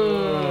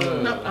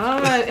 Ooh. No.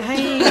 Alright,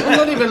 hey, I'm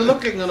not even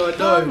looking and I one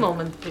know.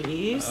 moment,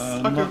 please.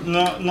 Not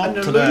an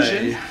today.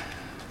 illusion.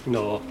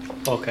 No.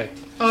 Okay.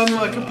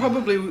 I could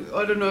probably,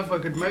 I don't know if I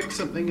could make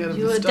something out of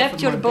You the stuff adapt in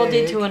your my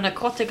body bag. to an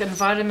aquatic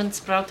environment,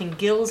 sprouting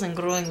gills and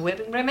growing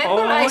webbing. Remember, Oh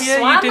I yeah,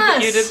 swam you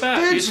us did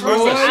that. You That's swam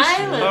on the us. right.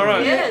 island. All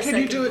right. Yes, Can I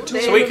you do it go too?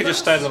 there So we with could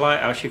just us. stay in the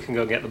lighthouse. You can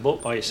go get the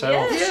book by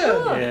yourself. Yeah, Yeah.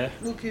 sure. Yeah.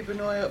 We'll keep an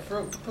eye out for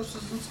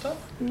octopuses and stuff.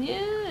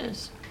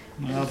 Yes.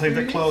 I think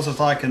the closest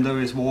I can do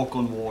is walk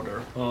on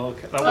water. Oh,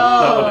 okay. That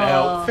would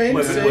help.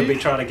 Fancy. We'd be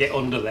trying to get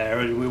under there,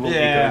 and we won't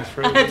Yeah. be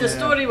I going had through. a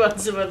story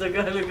once about a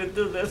guy who could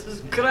do this.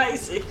 It's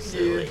crazy.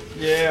 Silly.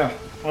 Yeah.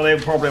 Well, they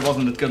probably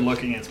wasn't as good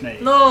looking as me.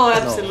 No,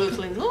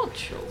 absolutely not,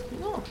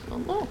 Joe.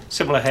 No.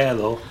 Similar hair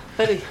though.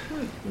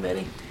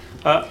 Very.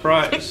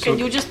 Right. So Can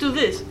you just do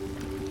this?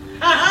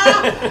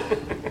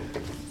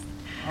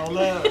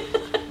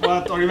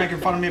 What? Are you making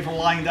fun of me for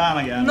lying down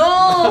again?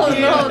 No.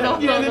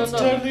 That's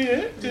totally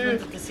it. I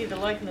wanted to see the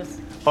likeness.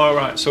 all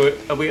right. So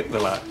are we at the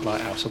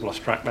lighthouse? I've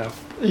lost track now.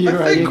 You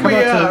think come we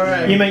up to- are,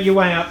 right? You make your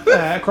way up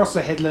across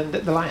the headland.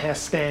 The lighthouse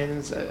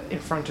stands in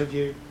front of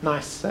you,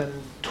 nice and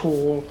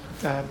tall.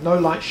 No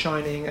light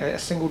shining. A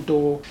single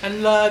door. A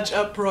large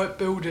upright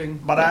building.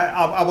 But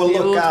I will look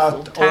Beautiful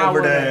out tower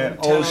over the and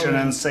ocean tower.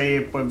 and see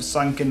if we've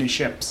sunk any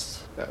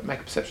ships. Make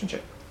a perception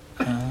check.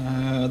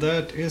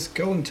 That is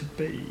going to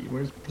be,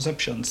 where's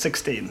perception?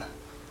 16.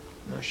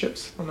 No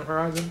ships on the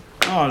horizon.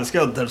 Oh, it's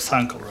good. They're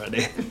sunk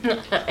already.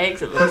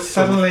 Excellent.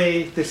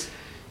 Suddenly, this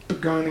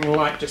burning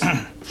light just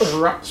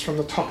erupts from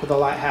the top of the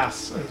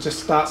lighthouse and just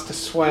starts to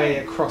sway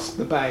across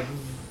the bay.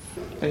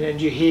 And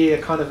you hear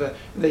kind of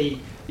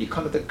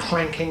the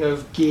clanking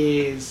of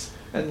gears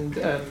and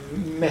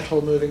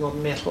metal moving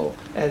on metal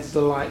as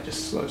the light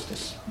just slows to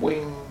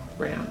swing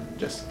round,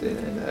 just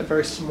in a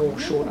very small,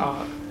 short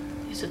arc.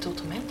 Is it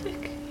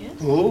automatic? Yes.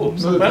 Oh,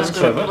 Movement that's from-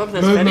 clever. Look,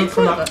 that's very Movement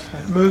from clever.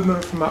 up,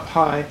 movement from up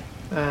high.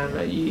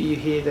 You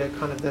hear the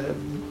kind of the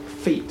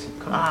feet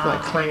kind of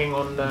like clanging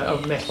on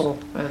metal,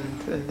 and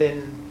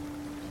then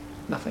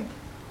nothing.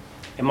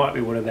 It might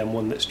be one of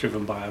them that's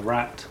driven by a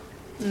rat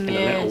in a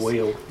Yes. little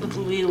wheel.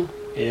 Little wheel.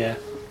 Yeah.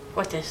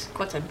 Quite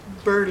a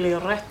burly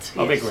rat.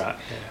 A big yes. rat.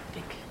 Yeah.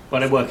 Big.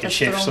 Well, they work in A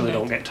shifts, so strong they rat.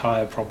 don't get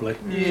tired. Probably.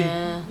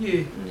 Yeah.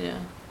 Yeah. Yeah.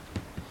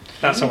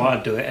 That's how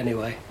I'd do it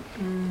anyway.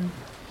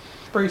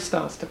 Breeze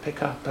starts to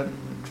pick up and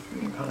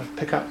kind of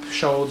pick up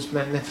Shoal's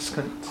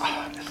magnificent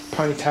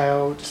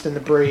ponytail just in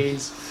the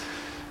breeze.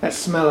 That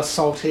smell of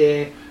salt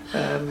air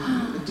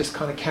just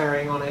kind of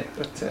carrying on it.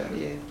 But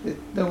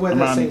the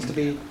weather seems to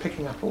be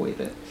picking up a wee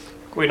bit.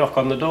 Can we knock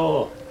on the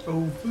door?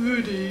 Oh,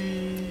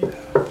 Birdie.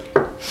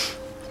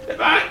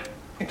 Right,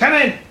 come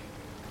in.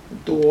 The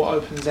door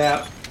opens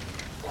out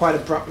quite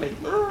abruptly.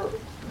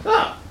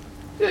 Ah,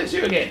 it's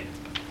you again.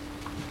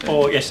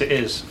 Oh, yes, it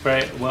is.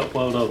 Very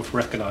well done for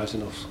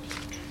recognising us.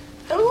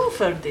 Hello,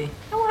 Ferdy.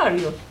 How are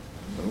you?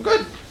 I'm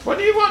good. What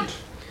do you want?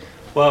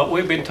 Well,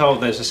 we've been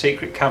told there's a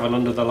secret cavern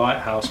under the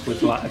lighthouse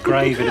with like a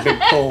grave in a big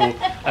pool,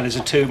 and there's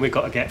a tomb we've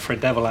got to get for a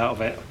devil out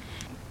of it.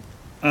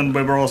 And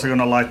we were also going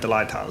to light the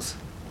lighthouse.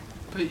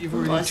 But you've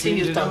already I see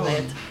you've turned done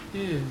it that.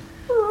 on. Yeah.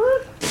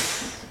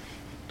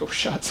 Door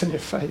shuts in your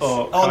face.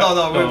 Oh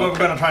no, we're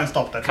going to try and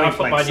stop that. Can I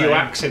put my reflex new thing.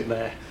 axe in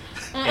there?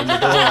 In the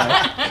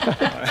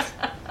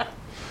doorway?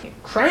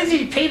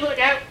 Crazy people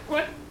go.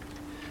 What?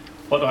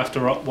 What do I have to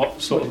roll?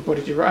 What sort of... What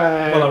did you?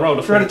 Well, I rolled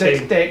a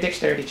 14.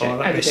 Dexterity check.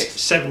 Oh, Add that a is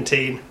dex.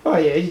 17. Oh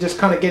yeah, you just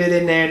kind of get it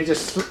in there and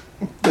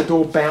the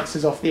door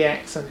bounces off the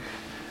axe and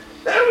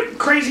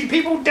crazy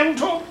people, devil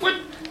talk. What?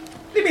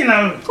 Leave me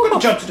alone. I've got a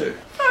job to do.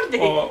 Ferdy,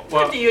 Oh,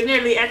 well- Ferdy, you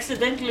nearly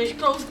accidentally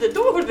closed the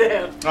door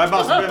there. I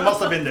must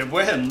have been the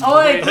wind. Oh,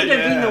 it could have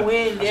Yeah. been the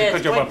wind, That's yes. a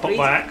good job I quite put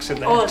my axe in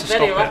there Oh, to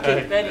very stop lucky,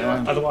 it. very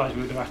lucky. Otherwise,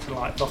 we would have had to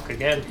like knock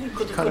again. You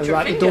could have Kind put of your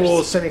like the fingers.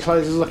 door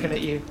semi-closes looking at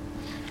you.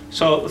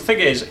 So the thing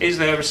is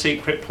there a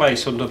secret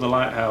place under the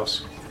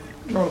lighthouse?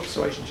 Roll a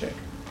persuasion check.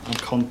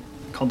 I'm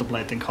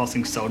contemplating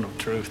causing Zone of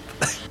Truth.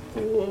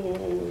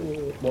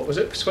 What was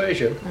it?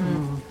 Persuasion?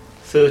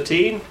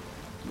 13?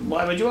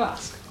 Why would you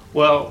ask?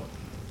 Well,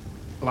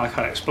 like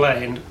I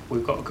explained,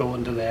 we've got to go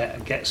under there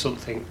and get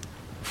something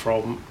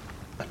from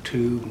a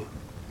tomb.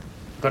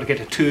 We've got to get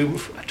a tome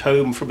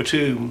from a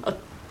tomb. A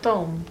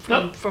tome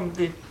from Nope. from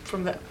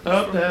the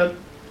Oh, no,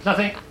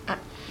 nothing.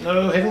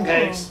 No hidden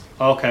caves.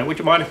 Okay, would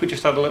you mind if we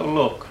just had a little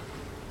look?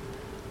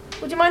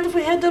 Would you mind if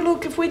we had a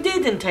look if we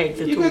didn't take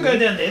the You tomb? could go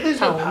down there. There's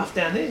no Town. path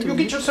down there. You'll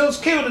get yourselves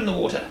killed in the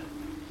water.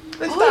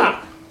 Let's Oh. start.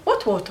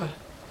 What water?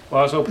 Well,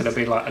 I was hoping it'd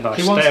be like a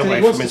nice He wants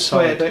stairway from to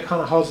swear, inside. but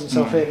kind of holds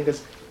himself in and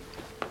goes,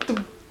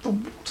 the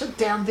water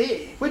down there.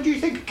 Where do you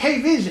think a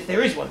cave is if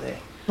there is one there?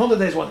 Not that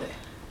there's one there.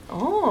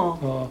 Oh,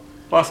 Oh.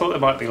 Well, I thought there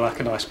might be like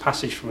a nice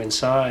passage from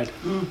inside.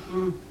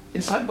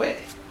 Inside where?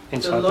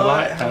 Inside the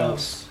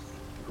lighthouse.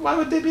 Why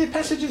would there be a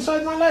passage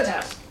inside my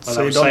lighthouse? Well, So that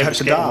you would don't save have us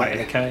to getting die. wet in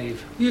a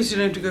cave. Yes, you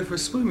don't have to go for a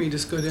swim, you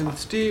just go down the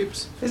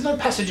steps. There's no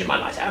passage in my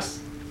lighthouse.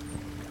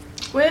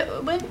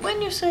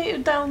 when you say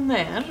down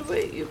there,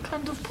 you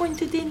kind of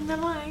pointed in the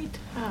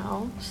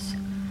lighthouse.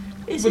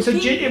 It was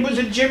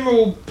a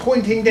general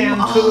pointing down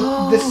to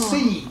the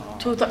sea.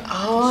 To the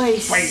I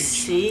Strange.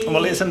 see.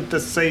 Well, isn't the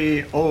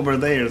sea over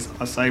there?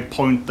 I say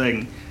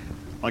pointing,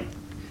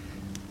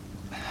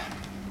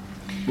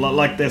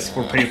 like this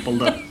for people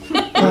that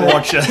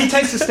watch He it.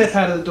 takes a step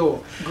out of the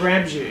door,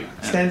 grabs you,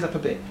 stands up a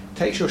bit,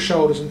 takes your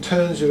shoulders and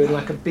turns you in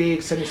like a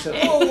big semicircle.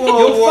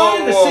 You'll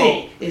find the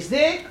sea is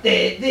there,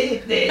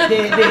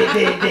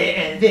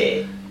 and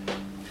there.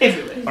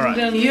 Everywhere. All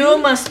right. You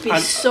must be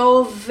And-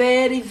 so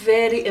very,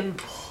 very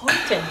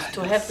important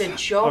to have the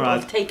job All right.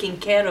 of taking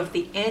care of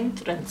the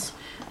entrance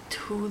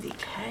to the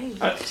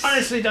cave. I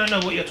honestly don't know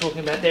what you're talking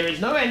about. There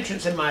is no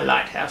entrance in my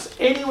lighthouse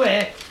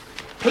anywhere.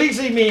 Please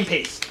leave me in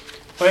peace.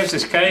 Where's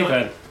this cave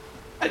then?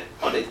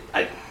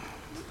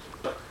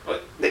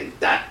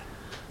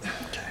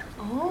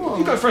 Oh.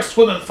 You go for a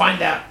swim and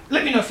find out.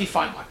 Let me know if you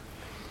find one.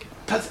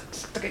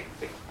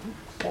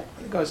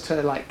 It goes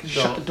to like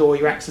shut the door.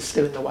 Your axe is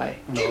still in the way.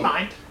 Do you No.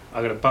 mind?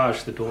 I'm going to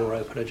barge the door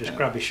open and just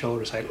grab his shoulder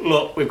and say,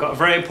 look, we've got a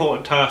very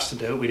important task to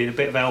do. We need a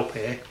bit of help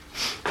here.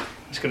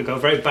 It's going to go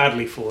very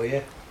badly for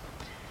you.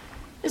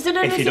 Is there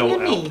If you anything don't you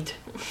help. need?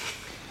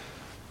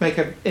 Make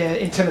an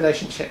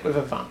intimidation check with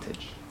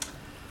advantage.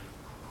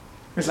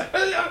 It's like,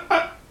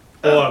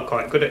 Oh, I'm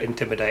quite good at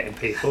intimidating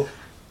people.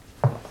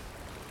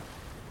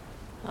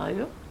 Are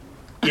you?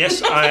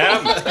 Yes, I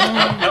am.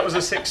 That was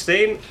a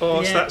 16.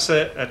 Oh, so Yeah. that's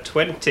a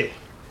 20.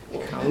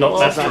 Not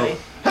Lovely. natural.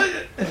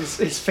 and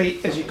his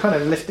feet, as you kind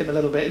of lift him a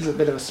little bit, is a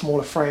bit of a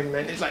smaller frame,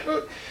 and it's like,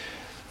 "Oh,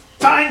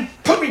 fine,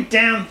 put me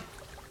down.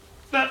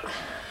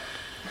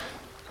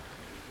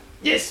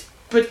 Yes,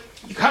 but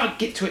you can't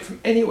get to it from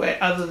anywhere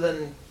other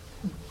than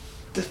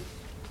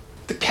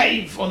the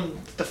cave on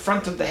the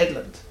front of the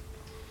headland.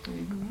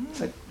 It's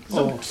like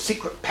some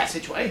secret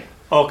passageway.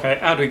 Okay,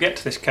 how do we get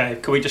to this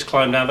cave? Can we just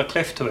climb down the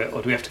cliff to it,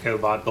 or do we have to go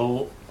by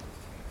boat?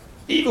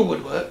 Either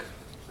would work,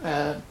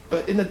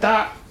 but in the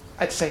dark,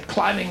 I'd say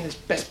climbing is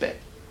best bet.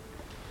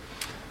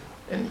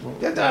 And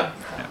Don't know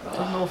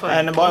if I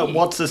And agree.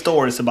 what's the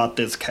stories about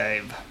this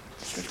cave?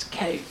 this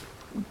cave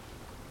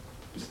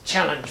is a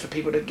challenge for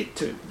people to get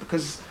to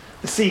because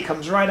the sea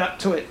comes right up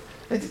to it.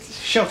 It's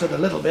sheltered a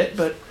little bit,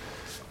 but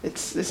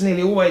it's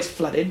nearly always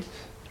flooded,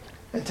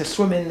 and to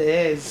swim in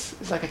there is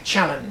like a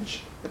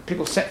challenge that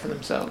people set for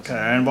themselves. Okay,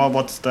 and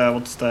what's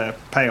the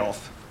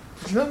payoff?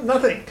 It's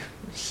nothing.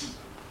 It's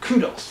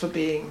kudos for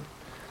being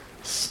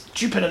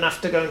stupid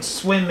enough to go and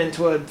swim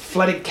into a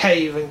flooded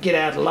cave and get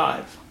out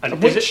alive. And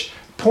At is which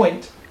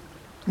point,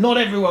 not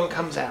everyone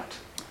comes out.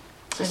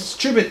 It's a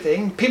stupid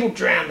thing. People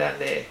drown down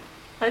there.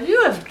 Have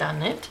you ever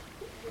done it?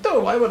 No,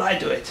 why would I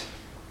do it?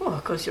 Oh,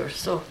 because you're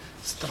so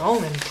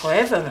strong and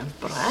clever and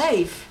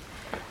brave.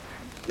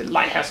 The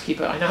lighthouse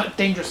keeper, I know how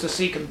dangerous the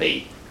sea can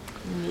be.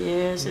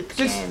 Yes, it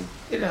Just,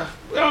 can.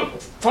 oh,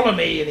 follow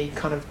me. And he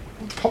kind of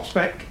pops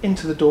back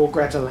into the door,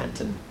 grabs a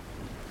lantern,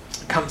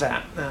 comes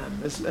out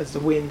as the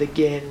wind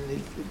again. The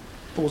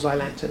bullseye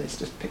lantern is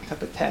just picked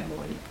up a tad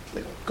more. And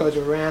he goes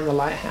around the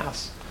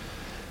lighthouse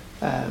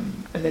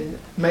and then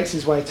makes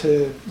his way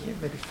to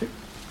maybe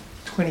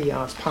 20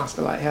 yards past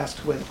the lighthouse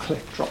to where the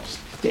cliff drops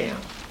down.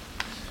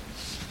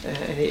 And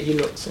he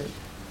looks and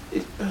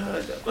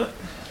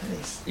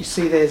you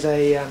see there's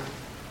a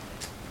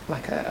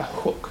like a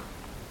hook,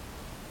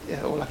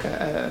 or like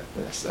a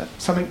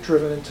something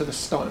driven into the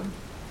stone,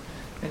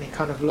 and he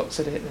kind of looks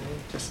at it and he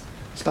just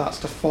starts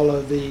to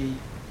follow the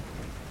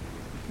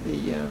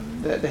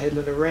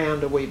headland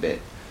around a wee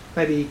bit,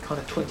 maybe kind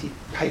of 20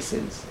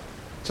 paces,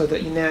 so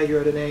that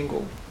you're at an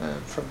angle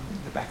from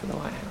the back of the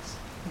lighthouse.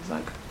 He's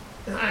like,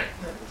 alright,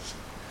 that's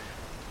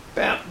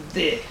about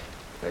there.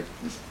 There's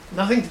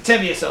nothing to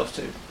tether yourselves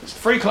to. It's a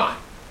free climb.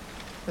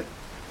 But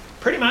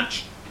pretty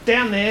much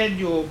down there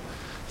you'll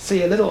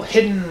see a little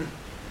hidden,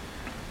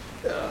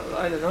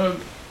 I don't know,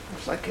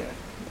 it's like a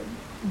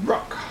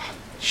rock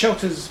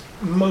shelters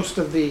most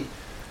of the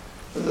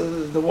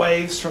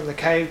waves from the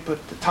cave,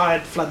 but the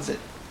tide floods it.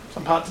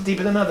 Some parts are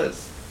deeper than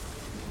others.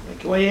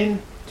 Make your way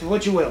in, do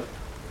what you will.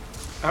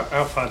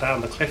 How far down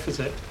the cliff is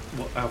it?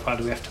 How far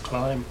do we have to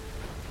climb?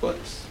 But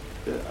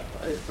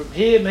from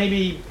here,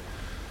 maybe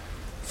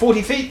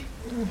 40 feet,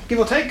 give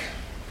or take.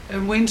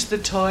 And when's the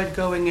tide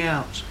going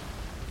out?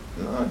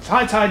 It's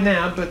high tide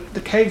now, but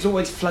the cave's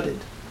always flooded.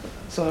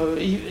 So,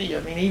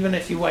 even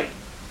if you wait,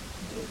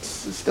 it's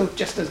still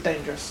just as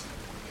dangerous.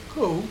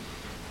 Cool.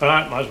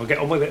 Alright, might as well get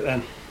on with it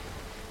then.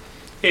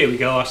 Here we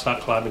go, I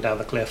start climbing down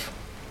the cliff.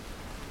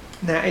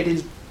 Now, it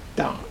is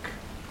dark.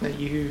 Now,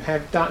 who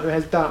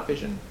has dark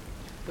vision?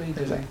 We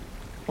There's do. like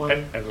 1,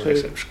 Everyone 2,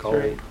 except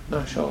Skold. 3. No,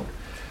 Skold.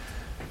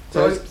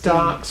 So it's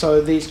dark,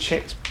 so these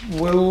checks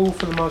will,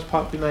 for the most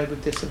part, be made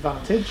with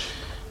disadvantage.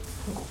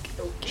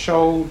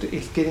 Skold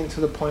is getting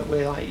to the point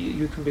where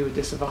you can be with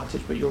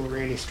disadvantage, but you're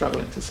really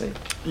struggling to see.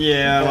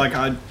 Yeah,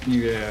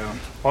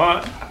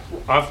 Well,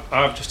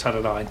 I've just had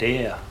an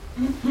idea.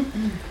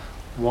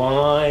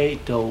 Why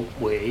don't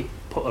we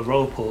put a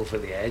rope over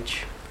the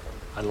edge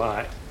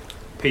and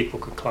people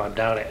could climb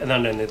down it, and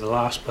then only the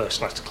last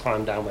person has to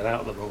climb down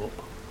without the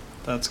rope?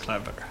 That's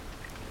clever.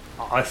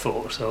 I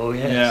thought so,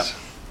 yes.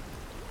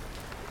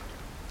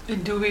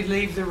 And do we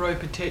leave the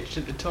rope attached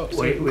at the top?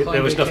 So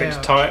There was nothing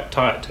to tie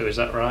it to, is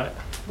that right?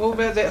 What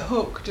about that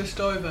hook just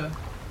over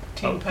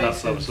 10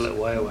 paces? That was a little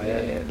way away.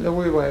 Yeah, a little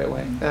way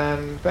away.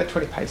 About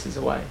 20 paces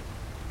away.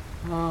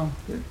 Oh.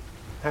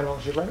 How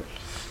long's your rope?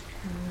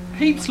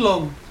 Heaps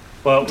long.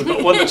 Well,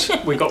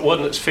 we got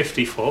one that's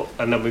 50 foot,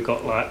 and then we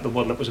got the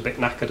one that was a bit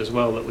knackered as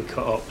well that we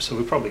cut up. So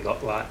we probably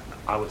got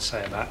I would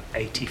say about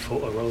 80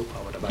 foot of rope,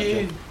 I would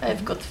imagine. Yeah.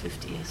 I've got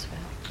 50 as well.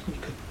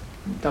 You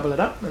could double it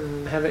up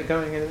and have it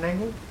going at an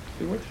angle,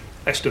 if you wish.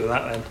 Let's do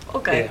that then.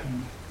 Okay.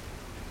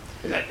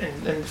 Yeah.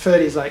 And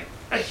Ferdy's like,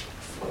 hey,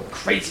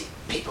 crazy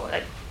people,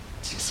 that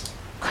just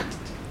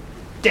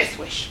death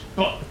wish.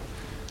 But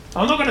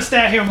I'm not going to stay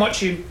out here and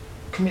watch you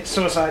commit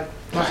suicide.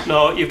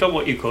 No, you've done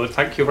what you could.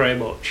 Thank you very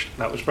much.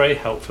 That was very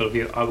helpful of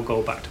you. I will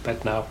go back to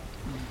bed now.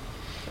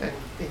 And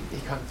he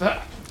comes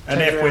up. And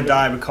if we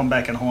die, we come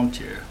back and haunt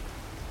you.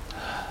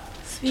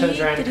 Turns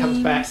around and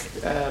comes back,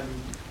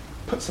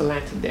 puts the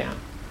lantern down.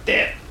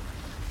 There,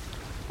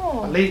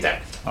 I'll Oh, leave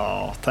that.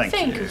 Oh, thank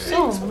you. you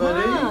so Thanks,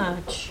 buddy.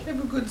 much.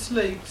 Have a good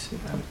sleep.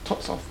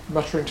 Tops off,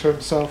 muttering to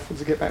himself as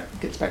he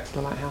gets back to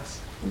the lighthouse.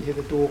 You hear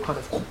the door kind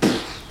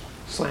of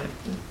slam.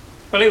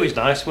 Well, he was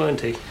nice, weren't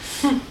he?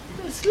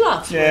 It's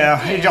lovely.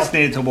 Yeah, he yes. just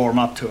needed to warm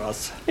up to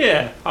us.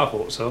 Yeah, I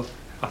thought so.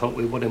 I thought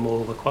we won him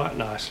over quite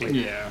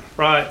nicely. Yeah.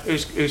 Right,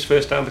 who's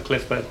first down the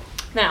cliff then?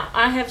 Now,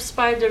 I have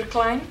spider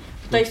climb,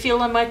 but I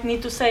feel I might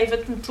need to save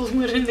it until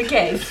we're in the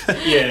cave.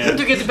 Yeah.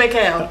 To get back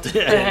out,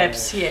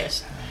 perhaps,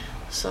 yes.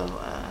 So,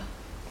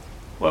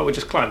 Well, we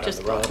just climbed down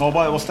Just the road. Oh,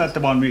 but was that the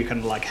one where you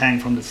can hang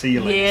from the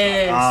ceiling?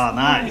 Yes. Ah,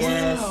 nice.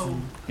 yes. Wow.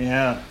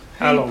 Yeah.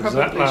 How long does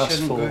that Probably last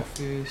shouldn't for? go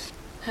first.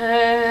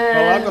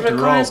 I've got the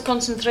Requires rope.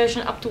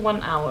 concentration up to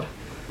 1 hour.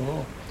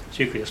 Oh,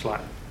 so you could just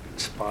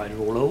spider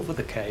all over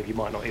the cave. You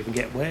might not even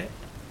get wet.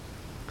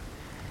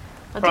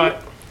 Right,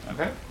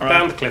 Okay. All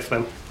down right. the cliff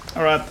then.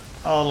 All right.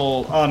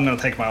 I'm gonna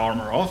take my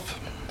armor off.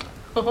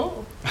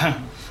 Oh,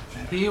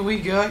 Here we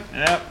go.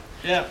 Yep.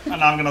 Yep.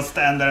 And I'm gonna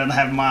stand there and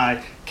have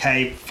my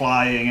cape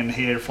flying and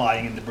hair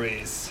flying in the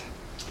breeze.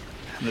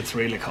 And it's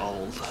really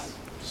cold.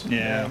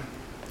 Yeah.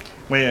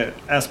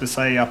 As we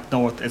say up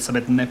north, it's a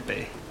bit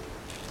nippy.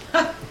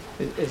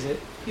 Is it?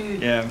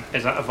 Yeah.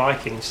 Is that a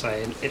Viking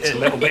saying? It's a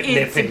little bit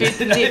it's nippy. a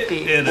bit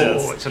nippy. It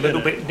is. Oh, it's a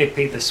little bit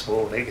nippy this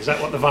morning. Is that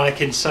what the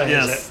Vikings say?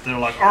 Yes, Is it? they're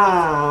like,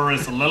 oh,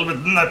 it's a little bit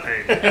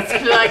nippy.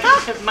 It's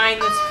like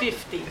minus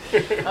 50.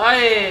 Oh,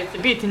 yeah, it's a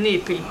bit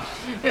nippy.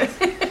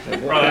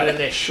 Right. In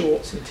their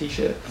shorts and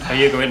t-shirt. Are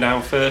you going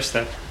down first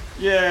then?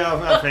 Yeah,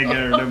 I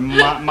figured it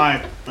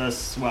might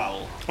as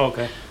well.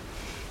 Okay.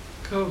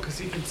 Cool, because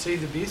you can see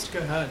the beast. Go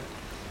ahead.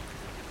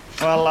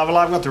 Well,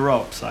 I've got the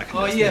rope, so I can.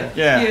 Oh just, yeah.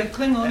 Yeah. Yeah,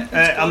 cling on.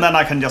 And then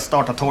I can just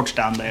start a torch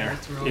down there.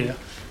 Yeah.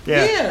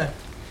 Yeah.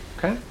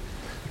 Okay.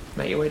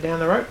 Make your way down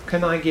the rope.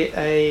 Can I get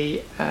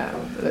a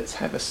let's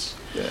have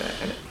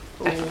an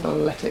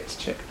athletics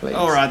check, please?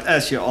 All right,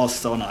 as you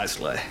asked so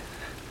nicely.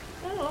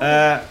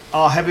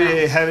 Have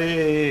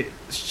we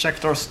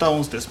checked our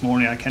stones this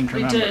morning? I can't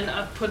We remember. did.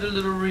 I put a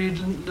little reed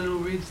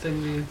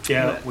thing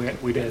there. Yeah,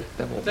 we did.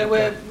 They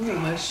were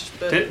warmish,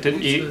 but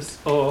Didn't you? useless.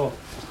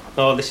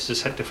 Oh, this is a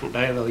set different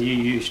day though. You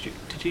used it.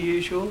 Did you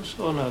use yours?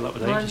 Oh no, that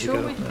was I'm ages sure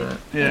ago. we did.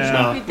 Yeah.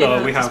 No. We did No,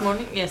 that we this have.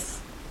 morning. Yes.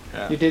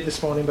 You did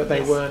this morning, but they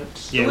Yes.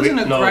 weren't. Yeah, It wasn't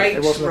a great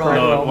It wasn't a roll. great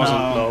No, roll. it wasn't.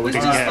 No, we It didn't was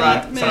get just that.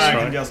 like So That's I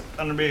can right. just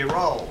gonna be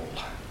roll.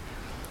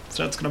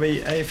 So it's gonna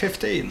be a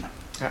 15.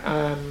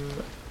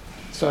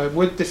 So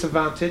with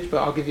disadvantage,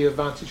 but I'll give you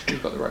advantage because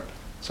you've got the rope.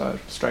 So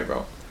straight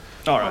roll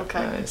All right.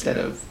 Okay. instead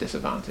of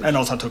disadvantage. And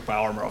also I took my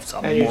armor off, so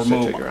I'm And you more also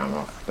took mobile. your armor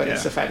off, but it's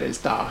Yeah. the fact that it's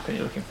dark and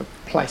you're looking for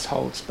place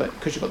holds. But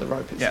because you've got the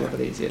rope, it's Yeah. a little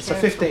bit easier. So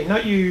Careful. 15.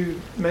 Note you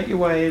make your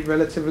way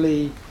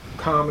relatively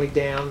calmly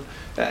down.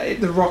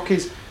 The rock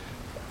is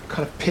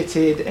kind of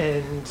pitted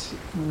and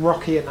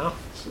rocky enough.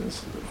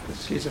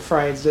 Excuse the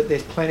phrase that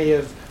there's plenty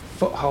of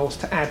footholds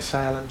to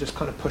abseil and just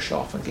kind of push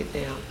off and get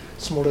down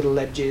small little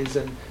ledges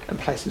and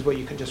places where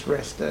you can just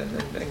rest and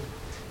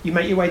you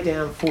make your way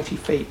down 40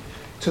 feet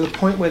to the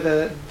point where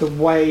the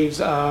waves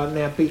are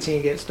now beating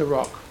against the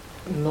rock,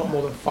 not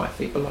more than 5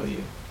 feet below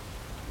you.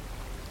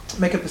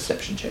 Make a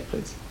perception check,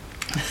 please.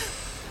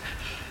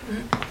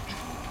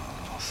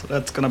 So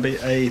that's gonna be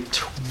a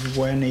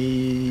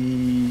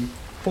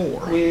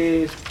 24.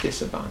 With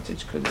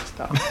disadvantage because it's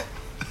dark.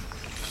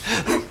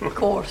 Of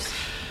course.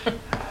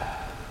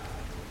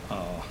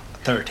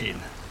 13.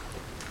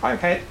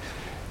 Okay.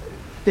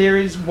 There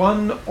is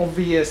one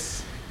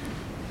obvious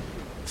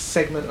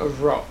segment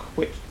of rock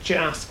which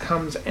just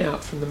comes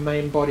out from the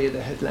main body of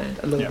the headland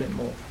a little Yep. bit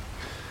more.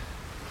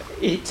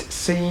 It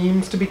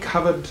seems to be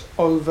covered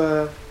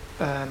over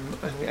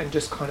and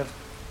just kind of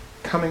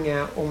coming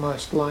out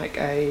almost like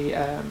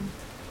an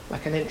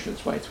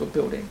entranceway to a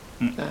building.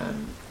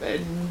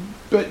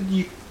 But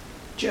you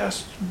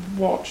just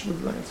watch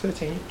with like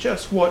 13. You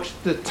just watch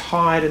the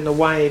tide and the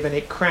wave, and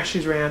it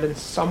crashes around and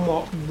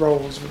somewhat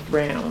rolls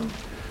round,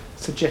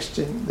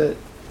 suggesting that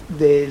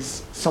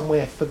there's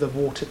somewhere for the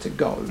water to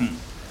go.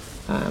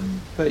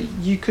 But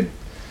you could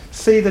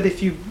see that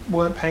if you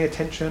weren't paying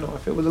attention, or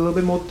if it was a little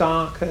bit more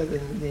darker,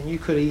 then you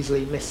could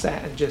easily miss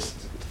that and just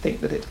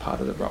think that it's part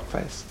of the rock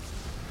face.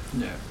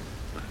 Yeah.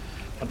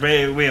 But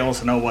we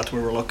also know what we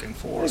were looking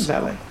for.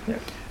 Exactly. Yeah.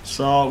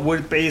 So would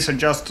it be easier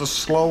just to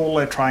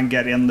slowly try and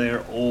get in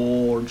there,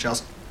 or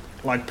just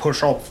like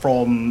push up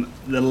from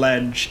the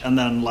ledge and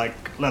then like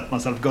let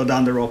myself go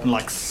down the rope and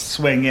like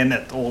swing in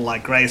it all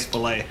like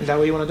gracefully, Is that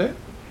what you want to do?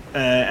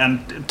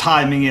 and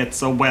timing it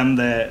so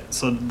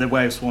the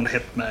waves won't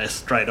hit me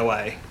straight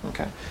away.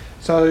 Okay.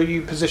 So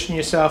you position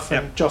yourself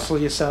and Yep. jostle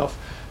yourself,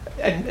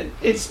 and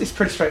it's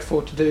pretty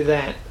straightforward to do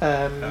that.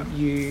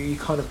 You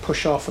kind of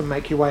push off and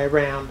make your way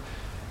around,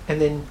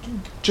 and then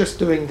just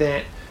doing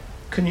that,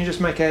 can you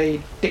just make a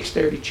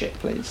dexterity check,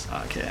 please?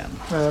 I can.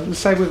 Let's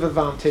say with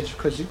advantage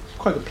because it's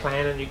quite a good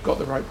plan and you've got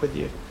the rope with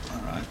you.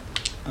 All right.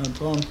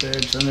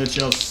 Advantage, and it's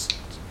just.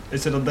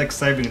 Is it a dex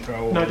saving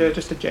throw? No, or- do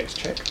just a dex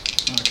check.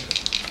 Okay.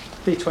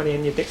 D20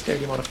 and your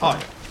dexterity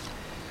modifier.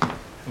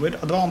 With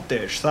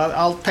advantage, so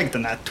I'll take the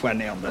nat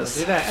 20 on Do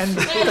this. that, and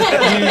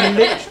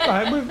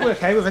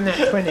okay, with a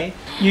nat 20,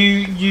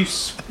 you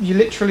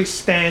literally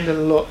stand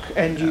and look,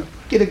 and you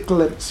get a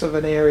glimpse of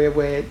an area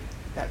where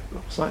that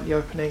looks like the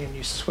opening, and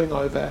you swing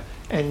over,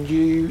 and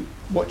you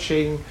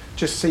watching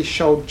just see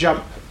Shoal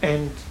jump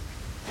and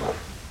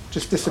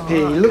just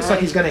disappear. Oh, He looks like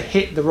okay. he's going to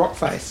hit the rock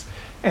face,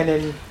 and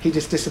then he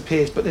just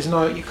disappears. But there's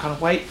no, you kind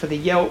of wait for the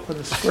yelp and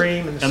the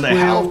scream and the And they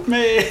squeal. help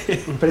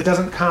me. But it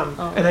doesn't come.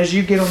 Oh. And as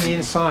you get on the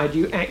inside,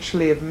 you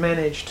actually have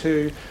managed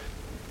to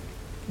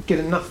get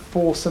enough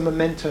force and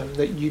momentum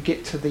that you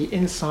get to the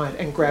inside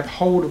and grab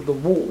hold of the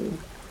wall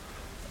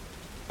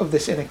of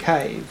this inner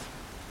cave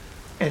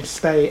and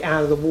stay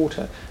out of the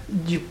water.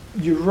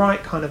 You're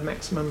right kind of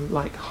maximum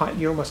like height,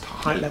 you're almost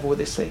height level with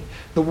this thing.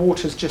 The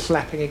water's just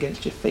lapping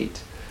against your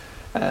feet.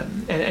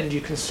 And you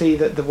can see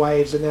that the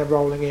waves are now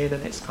rolling in,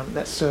 and it's kind of,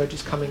 that surge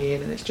is coming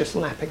in, and it's just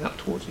lapping up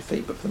towards your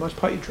feet. But for the most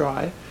part, you're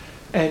dry.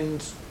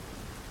 And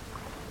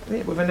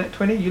yeah, with a nat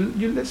 20,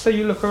 you let's say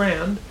you look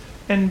around,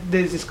 and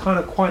there's this kind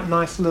of quite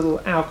nice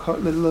little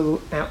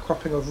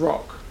outcropping of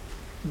rock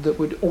that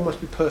would almost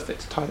be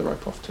perfect to tie the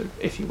rope off to,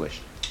 if you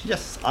wished.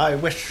 Yes, I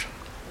wish.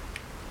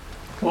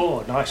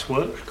 Oh, nice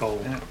work,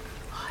 Gold. Yeah.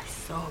 Oh, it's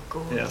so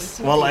good. Yes.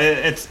 isn't Well,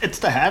 it? it's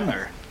the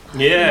hammer.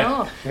 Yeah.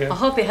 No. Yeah. I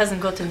hope he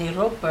hasn't got any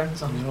rope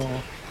burns on it.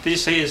 No. Did you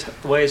see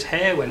the way his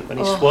hair went when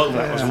he Oh, swung?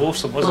 That was yeah.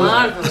 awesome, wasn't it?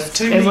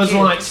 Marvellous. It was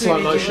like Too slow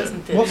neat, motion.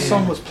 wasn't it? What Yeah.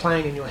 song was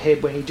playing in your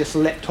head when he just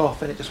leapt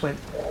off and it just went?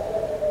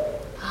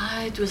 I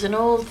It was an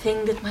old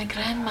thing that my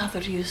grandmother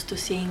used to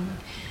sing.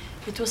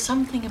 It was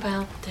something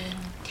about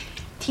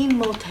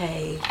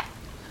Timotei.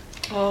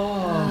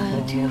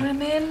 Do you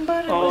remember?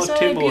 It Oh, was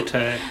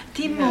Timotei.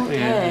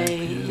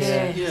 Timotei.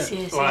 Yeah. Yes.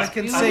 Like, I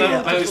can I see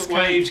remember it. those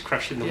waves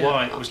crashing the Yeah.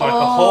 white. It was like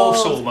a horse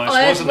almost,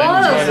 wasn't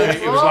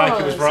it? It was like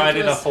he was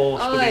riding a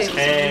horse with his it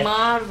hair, was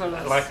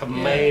marvelous. like a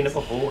mane of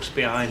a horse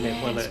behind him,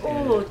 wasn't it?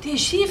 Oh, dear,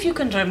 see if you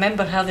can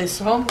remember how this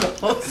song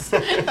goes.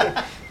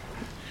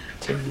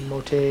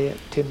 Timotei,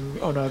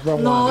 oh no,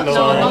 wrong No, one. no,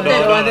 Sorry. not no,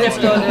 that no, one. no,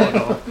 Definitely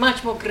no, no.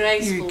 much more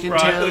graceful. You can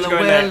Right, tell who's the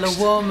going well next?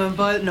 a woman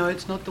by... No,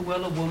 it's not the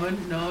well a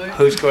woman, no.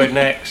 Who's going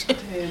next?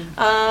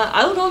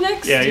 I'll go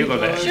next. Yeah, you go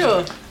next.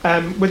 Sure.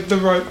 With the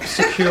rope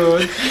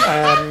secured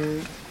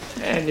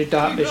and your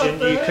dark vision,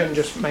 you can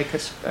just make a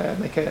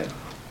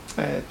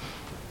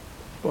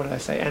what did I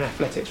say? An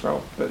athletics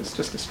roll, but it's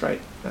just a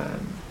straight.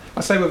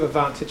 I say with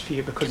advantage for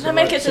you because Can I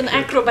make it an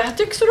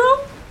acrobatics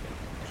roll?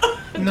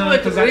 No, do it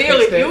because that's,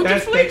 really that's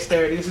beautifully?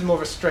 dexterity. This is more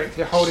of a strength.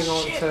 You're holding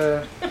on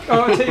to.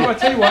 Oh, I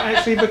tell you what.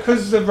 Actually,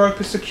 because the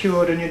rope is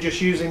secured and you're just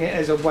using it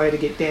as a way to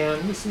get down,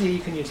 you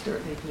can use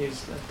You can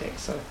use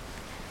dex. So.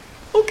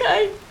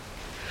 Okay.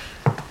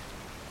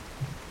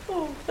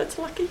 Oh, that's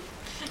lucky.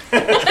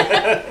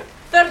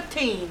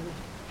 13.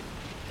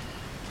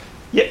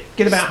 Yep.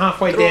 Get about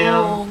halfway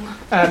down,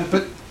 Strong.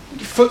 but your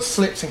foot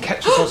slips and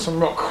catches on some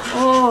rock,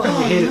 Oh,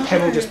 and you hear the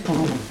pebble just.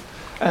 Boom.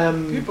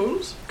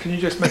 Pupils? Can you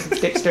just make a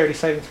dexterity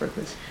saving throw,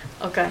 please?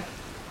 Okay.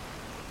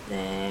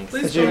 Thanks.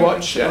 Please As you don't.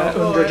 watch Undra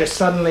Alright. just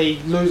suddenly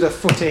lose her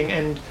footing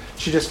and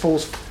she just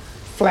falls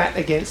flat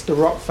against the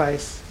rock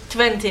face,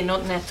 20,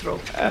 not natural.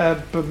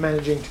 but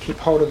managing to keep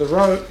hold of the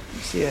rope.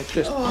 So yeah,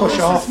 just Oh, push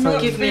this off is not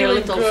and, Give me a feeling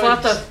little good.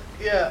 flutter.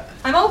 Yeah.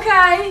 I'm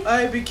okay.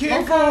 Hey, be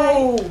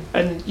careful!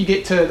 and you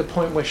get to the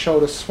point where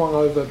shoulders swung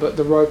over, but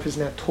the rope is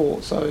now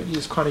taut, so you're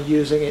just kind of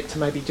using it to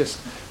maybe just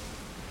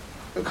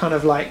kind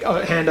of like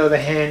hand over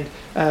hand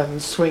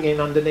swing in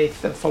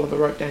underneath and follow the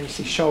rope down. You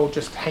see Shoal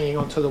just hanging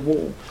onto the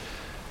wall.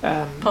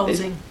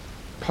 Posing.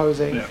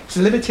 Posing. Yeah. It's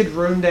a limited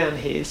room down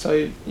here,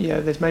 so yeah,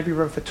 there's maybe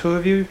room for two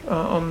of you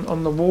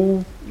on the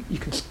wall. You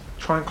can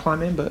try and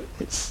climb in, but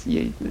it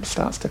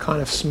starts to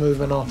kind of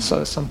smoothen off.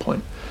 So at some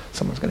point,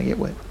 someone's going to get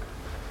wet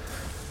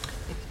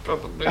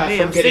Probably. from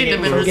I've seen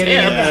him in from his getting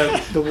hair.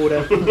 in the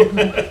water.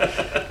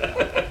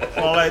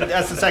 Well,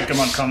 as the second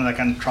one comes, I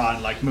can try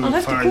and like move I'll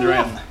have to further cool in.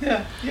 off.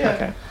 Yeah.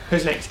 Okay,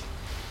 who's next?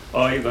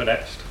 Oh, you go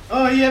next.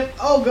 Oh, yep,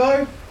 I'll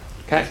go.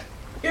 Okay,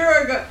 Here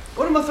I go.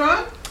 What am I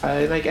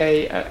throwing? make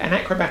an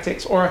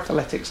acrobatics or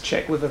athletics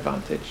check with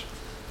advantage.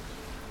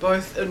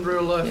 Both in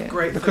real life, Yeah,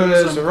 great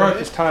because things the I'm rope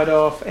good is tied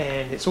off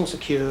and it's all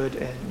secured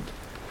and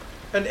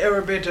at. And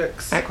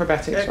aerobatics.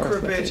 acrobatics or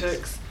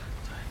athletics.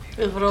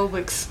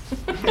 Acrobatics.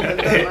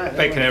 Aerobics.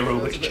 Make an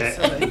aerobic check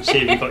and see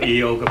if you've got your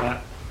yoga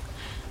mat.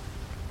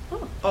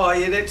 Oh,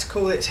 yeah, that's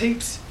cool. That's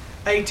heaps.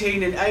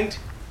 18 and 8.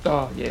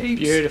 Oh yeah, Heaps.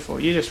 beautiful.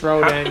 You just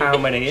roll How, down. how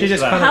many She is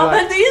just that? kind of How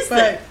like, many is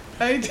that?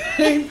 Wait,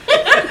 18.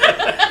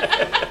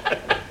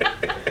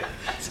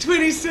 It's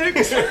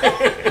 26.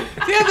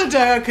 The other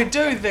day I could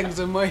do things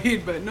in my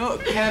head, but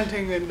not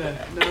counting in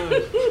that. No.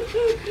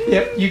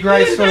 yep, you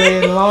gracefully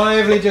and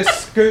lively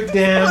just scoot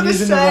down What a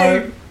using the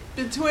save. rope.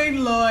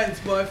 Between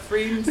lines, my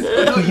friends.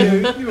 Not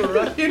you. You were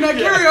right. You know,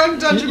 carry on,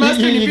 Dungeon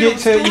Master. You You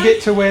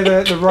get to where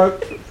the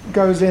rope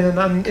goes in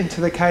and into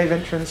the cave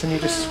entrance, and you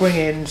just swing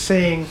in,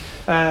 seeing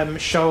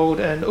Shold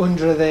and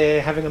Undra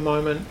there having a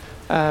moment.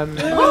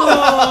 Oh,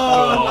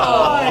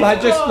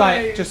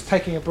 Just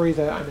taking a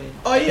breather. I mean,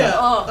 Oh yeah.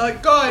 Oh.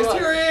 Guys, Right.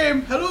 here I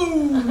am.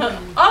 Hello.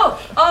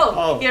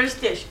 Oh, here's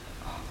Tish.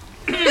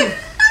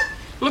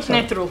 Look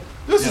natural.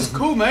 This is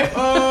cool, mate.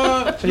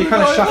 so you're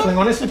kind of shuffling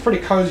on. This is pretty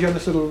cozy on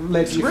this little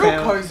ledge It's you real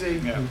found. cozy.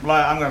 Yeah.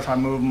 Like, I'm gonna try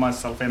and move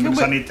myself in Can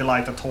because I we- need to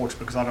light a torch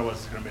because otherwise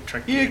it's gonna be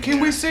tricky. Yeah,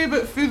 can we see a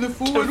bit further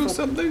forward or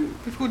something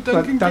before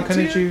Duncan Duncan,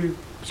 gets did here? you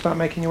start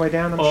making your way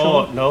down? I'm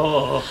Oh, sure.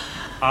 no.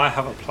 I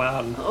have a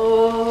plan.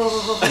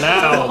 Oh.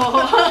 Now,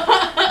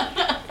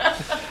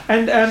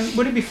 And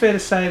would it be fair to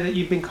say that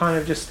you've been kind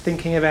of just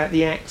thinking about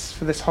the axe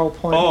for this whole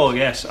point? oh,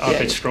 yes, I've Yeah.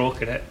 been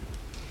stroking it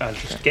and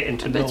just getting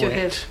to I know bet you it.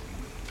 have.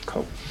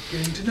 Cool.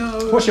 Getting to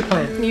know. What's your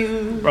plan?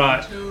 You.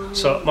 Right,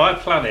 so my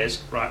plan is,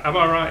 right, am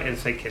I right in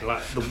thinking,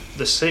 like,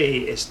 the sea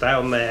is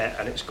down there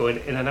and it's going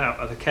in and out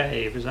of the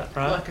cave, is that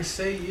right? Like a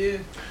sea, yeah.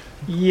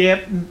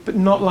 Yep, but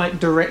not like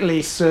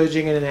directly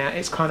surging in and out.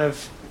 It's kind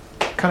of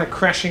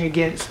crashing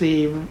against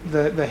the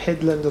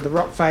headland or the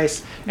rock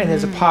face, and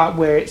there's a part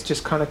where it's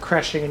just kind of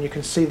crashing, and you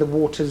can see the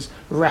waters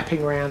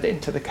wrapping around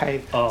into the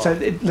cave. Oh. So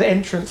the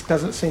entrance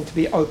doesn't seem to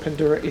be open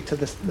directly to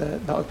the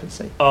open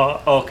sea. Oh,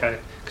 okay.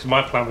 Because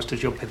my plan was to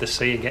jump in the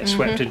sea and get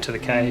swept into the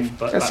cave,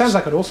 but That sounds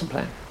like an awesome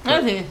plan.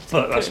 I think it's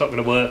but that's not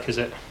going to work, is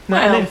it? No,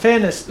 and Well- in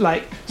fairness,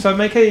 so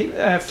make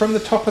a from the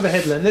top of the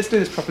headland. Let's do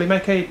this properly.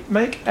 Make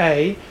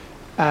a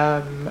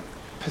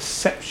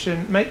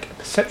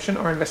perception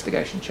or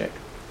investigation check.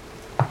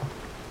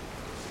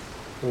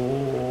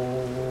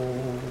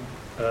 Oh,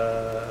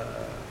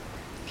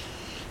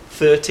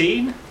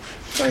 13?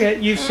 Okay,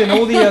 you've seen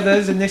all the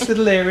others in this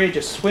little area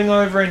just swing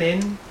over and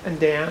in and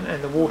down,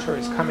 and the water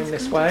is coming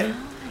this way.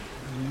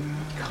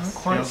 Can't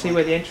quite see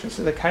where the entrance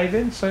of the cave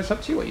is, so it's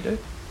up to you what you do.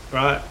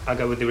 Right, I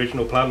go with the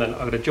original plan then. I'm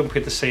going to jump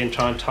in the sea and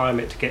try and time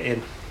it to get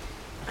in.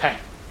 Okay.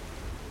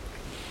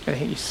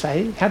 Anything you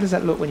say? How does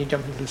that look when you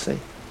jump into the sea?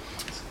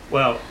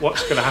 Well,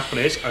 what's going to happen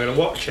is I'm going to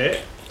watch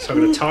it, so I'm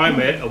going to time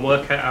it and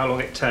work out how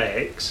long it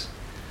takes,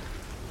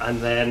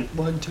 and then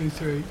 1, 2,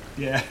 3.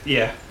 Yeah.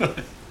 yeah.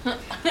 And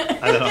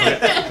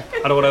then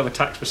I don't want to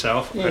overtax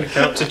myself. I'm going to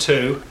count to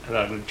 2, and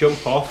I'm going to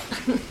jump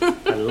off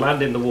and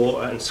land in the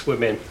water and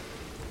swim in.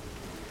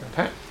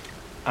 Okay.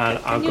 And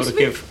I'm going to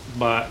give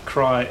my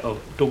cry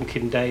of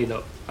Dunkin'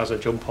 Donut as I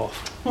jump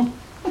off.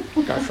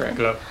 Go for it.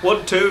 Go,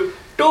 1, 2,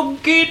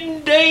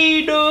 Dunkin'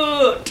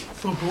 Donut!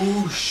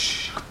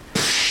 Whoosh.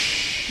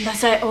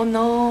 That's like, oh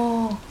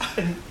no.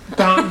 And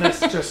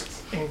darkness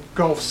just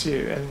engulfs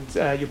you,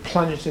 and you're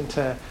plunged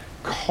into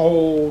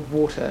cold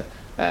water,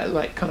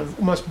 like kind of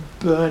almost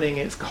burning.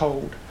 It's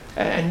cold.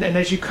 And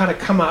as you kind of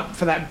come up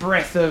for that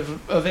breath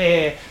of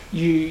air,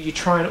 you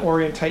try and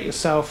orientate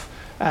yourself,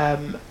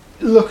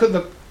 look at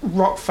the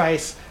rock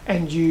face,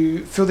 and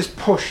you feel this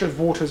push of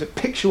water as it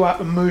picks you up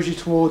and moves you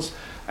towards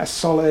a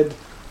solid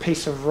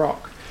piece of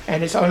rock.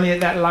 And it's only at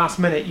that last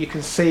minute you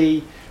can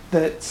see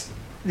that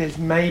there's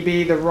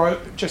maybe the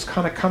rope just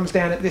kind of comes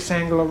down at this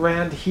angle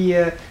around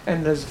here,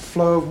 and there's a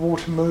flow of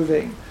water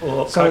moving.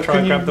 Or can I try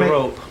and grab the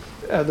rope?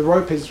 The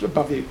rope is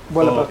above you,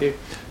 above you,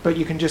 but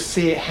you can just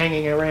see it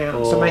hanging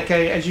around. So make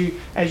as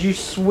you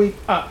sweep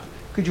up.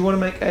 Could you want to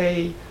make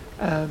a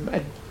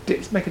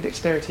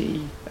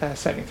dexterity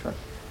saving throw?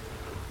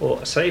 Or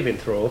a saving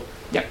throw?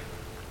 Yep.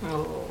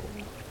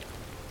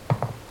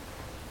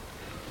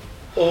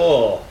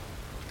 Oh,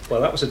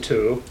 well, that was a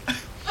 2.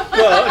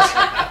 But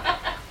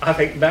I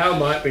think now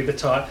might be the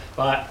time.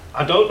 Like,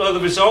 I don't know the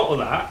result of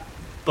that,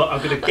 but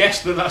I'm going to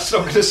guess that that's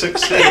not going to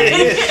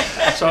succeed.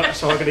 so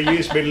I'm going to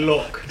use my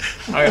luck.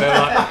 I'm going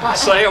to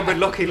say on my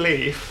lucky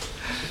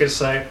leaf, I can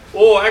say,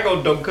 oh, hang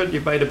on, Duncan,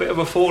 you've made a bit of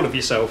a fool of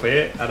yourself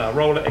here, and I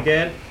roll it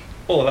again.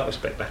 Oh, that was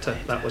a bit better.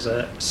 That was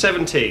a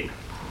 17.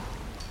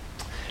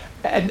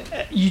 And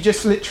you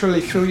just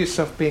literally feel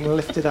yourself being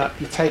lifted up.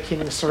 You take in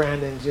the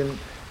surroundings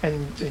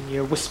and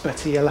you whisper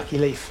to your lucky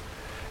leaf,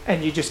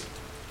 and you just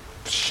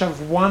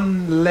shove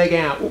one leg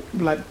out,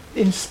 like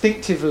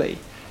instinctively,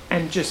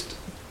 and just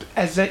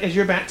as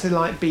you're about to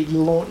like be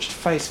launched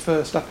face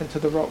first up into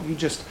the rock, you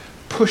just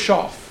push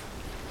off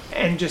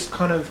and just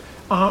kind of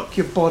arc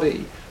your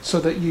body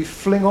so that you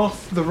fling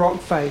off the rock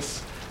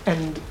face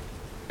and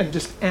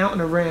just out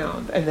and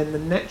around, and then the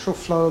natural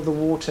flow of the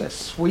water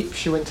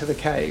sweeps you into the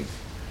cave.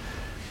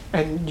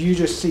 And you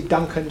just see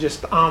Duncan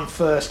just arm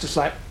first, just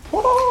like,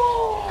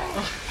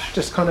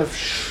 just kind of.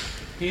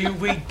 Here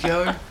we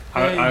go.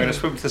 I'm going to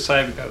swim to the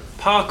side and go,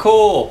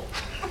 parkour!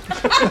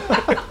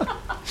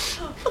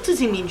 What does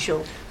he mean,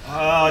 Sean?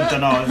 I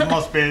don't know. It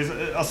must be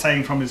a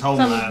saying from his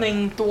homeland.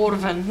 Something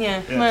dwarven,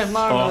 yeah. Yes. No,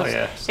 marvellous. Oh,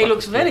 yeah. He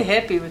looks very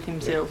happy with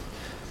himself.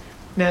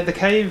 Now the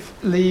cave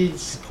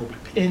leads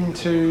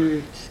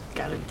into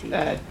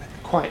Guaranteed.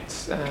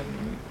 quite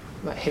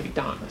like heavy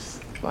darkness.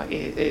 Like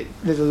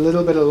there's a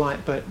little bit of light,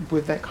 but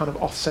with that kind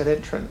of offset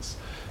entrance,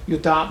 your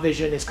dark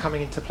vision is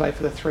coming into play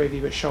for the three of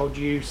you. But Shold,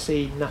 you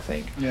see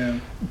nothing. Yeah.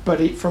 But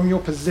from your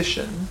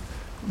position,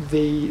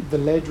 the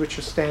ledge which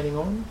you're standing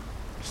on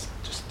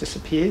just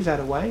disappears out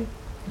of the way.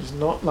 It's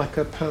not like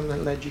a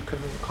permanent ledge you can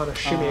kind of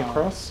shimmy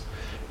across.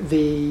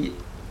 The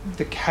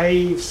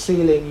cave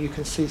ceiling you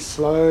can see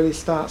slowly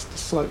starts to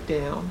slope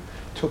down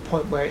to a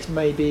point where it's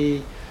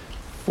maybe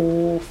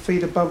 4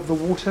 feet above the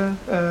water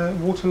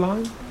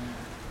line.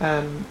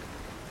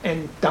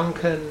 And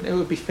Duncan, it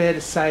would be fair to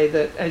say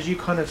that as you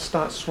kind of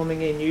start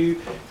swimming in, you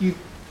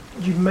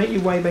make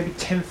your way maybe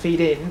 10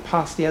 feet in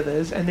past the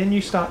others, and then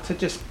you start to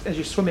just, as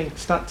you're swimming,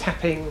 start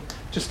tapping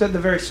just at the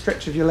very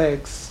stretch of your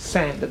legs,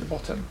 sand at the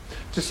bottom.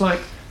 Just like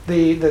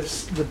the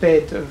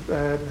bed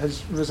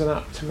has risen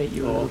up to meet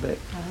you a little bit.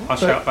 I'll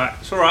shout back,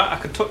 it's alright, I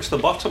can touch the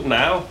bottom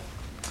now.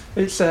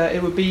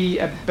 It would be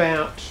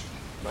about,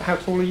 how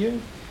tall are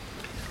you?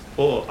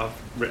 Oh,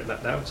 I've written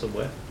that down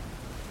somewhere.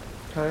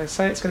 I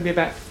say it's going to be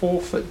about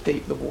 4 foot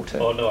deep, the water.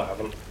 Oh, no, I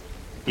haven't.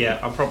 Yeah,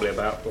 I'm probably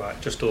about like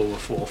just over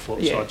 4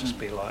 foot, Yeah. so I'll just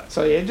be like...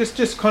 So yeah,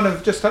 just kind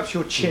of just up to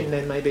your chin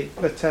then maybe,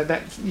 but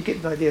that's, you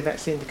get the idea.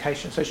 That's the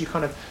indication. So as you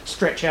kind of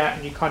stretch out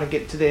and you kind of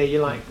get to there,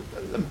 you're like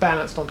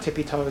balanced on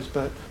tippy toes,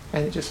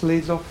 and it just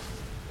leads off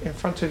in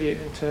front of you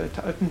into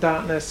open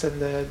darkness,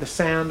 and the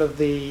sound of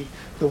the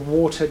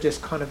water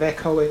just kind of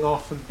echoing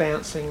off and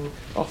bouncing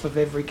off of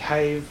every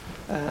cave,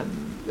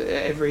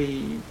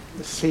 every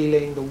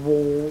ceiling, the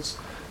walls,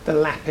 the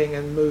lapping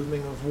and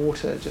moving of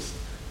water. Just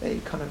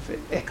it kind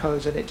of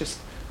echoes and it just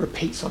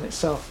repeats on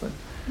itself,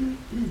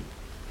 and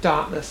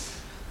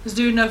darkness. Is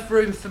there enough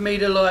room for me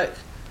to like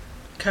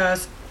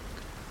cast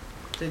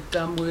the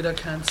dumb word I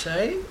can't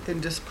say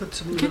and just put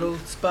some little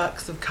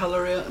sparks of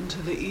colour out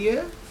into the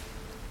air?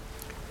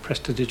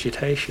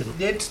 Prestidigitation.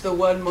 That's the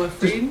one, my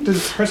friend.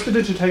 Does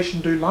prestidigitation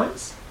do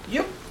lights?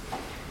 Yep.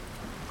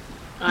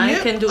 I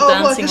Yep. can do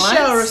like dancing a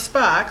shower of lights.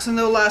 sparks, and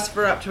they'll last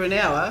for up to an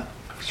hour.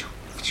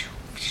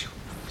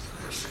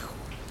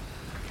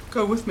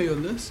 Go with me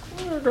on this.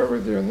 I'll go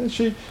with you on this.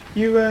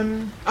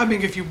 I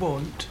mean, if you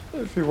want.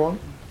 If you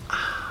want.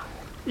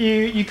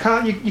 You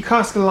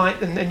cast a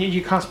light and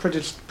you cast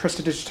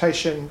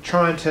prestidigitation,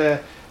 trying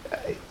to.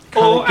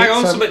 Oh, hang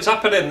on, something's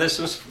happening. There's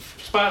some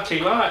sparkly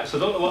lights. I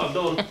don't know what I've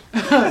done.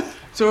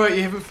 It's alright,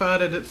 you haven't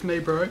farted, it's me,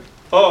 bro.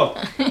 Oh,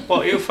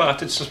 what, you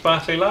farted some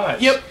sparkly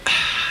lights? Yep.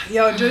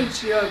 Yeah, I did.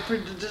 Yeah,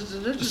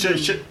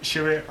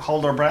 Should we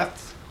hold our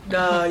breath?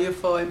 Nah, you're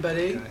fine,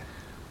 buddy.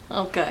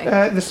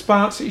 Okay. The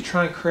sparks that you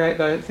try and create,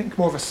 though, think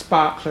more of a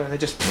sparkler, and they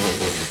just.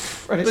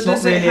 And it's But not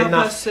does really it help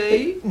enough. us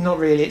see? Not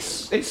really.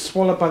 It's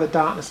swallowed by the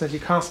darkness. And as you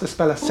cast the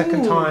spell a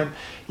second Ooh. time,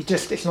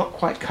 it's not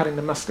quite cutting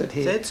the mustard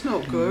here. That's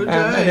not good,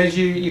 And eh? as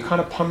you kind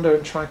of ponder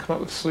and try and come up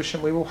with a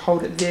solution, we will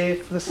hold it there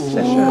for the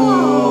session.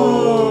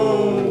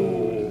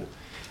 Oh.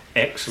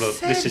 Excellent.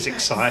 This is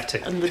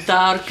exciting. And the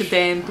dark,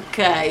 damp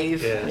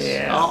cave. Yes.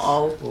 Yeah.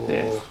 Uh-oh.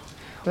 Yeah.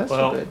 That's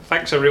Well, good.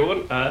 thanks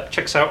everyone.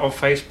 Check us out on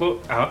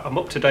Facebook. I'm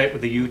up to date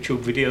with the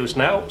YouTube videos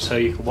now, so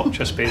you can watch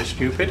us being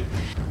stupid.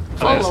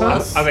 Follow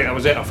us. I think that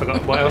was it. I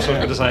forgot what else I was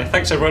going to say.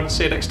 Thanks everyone.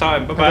 See you next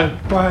time. Bye bye.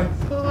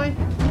 Bye.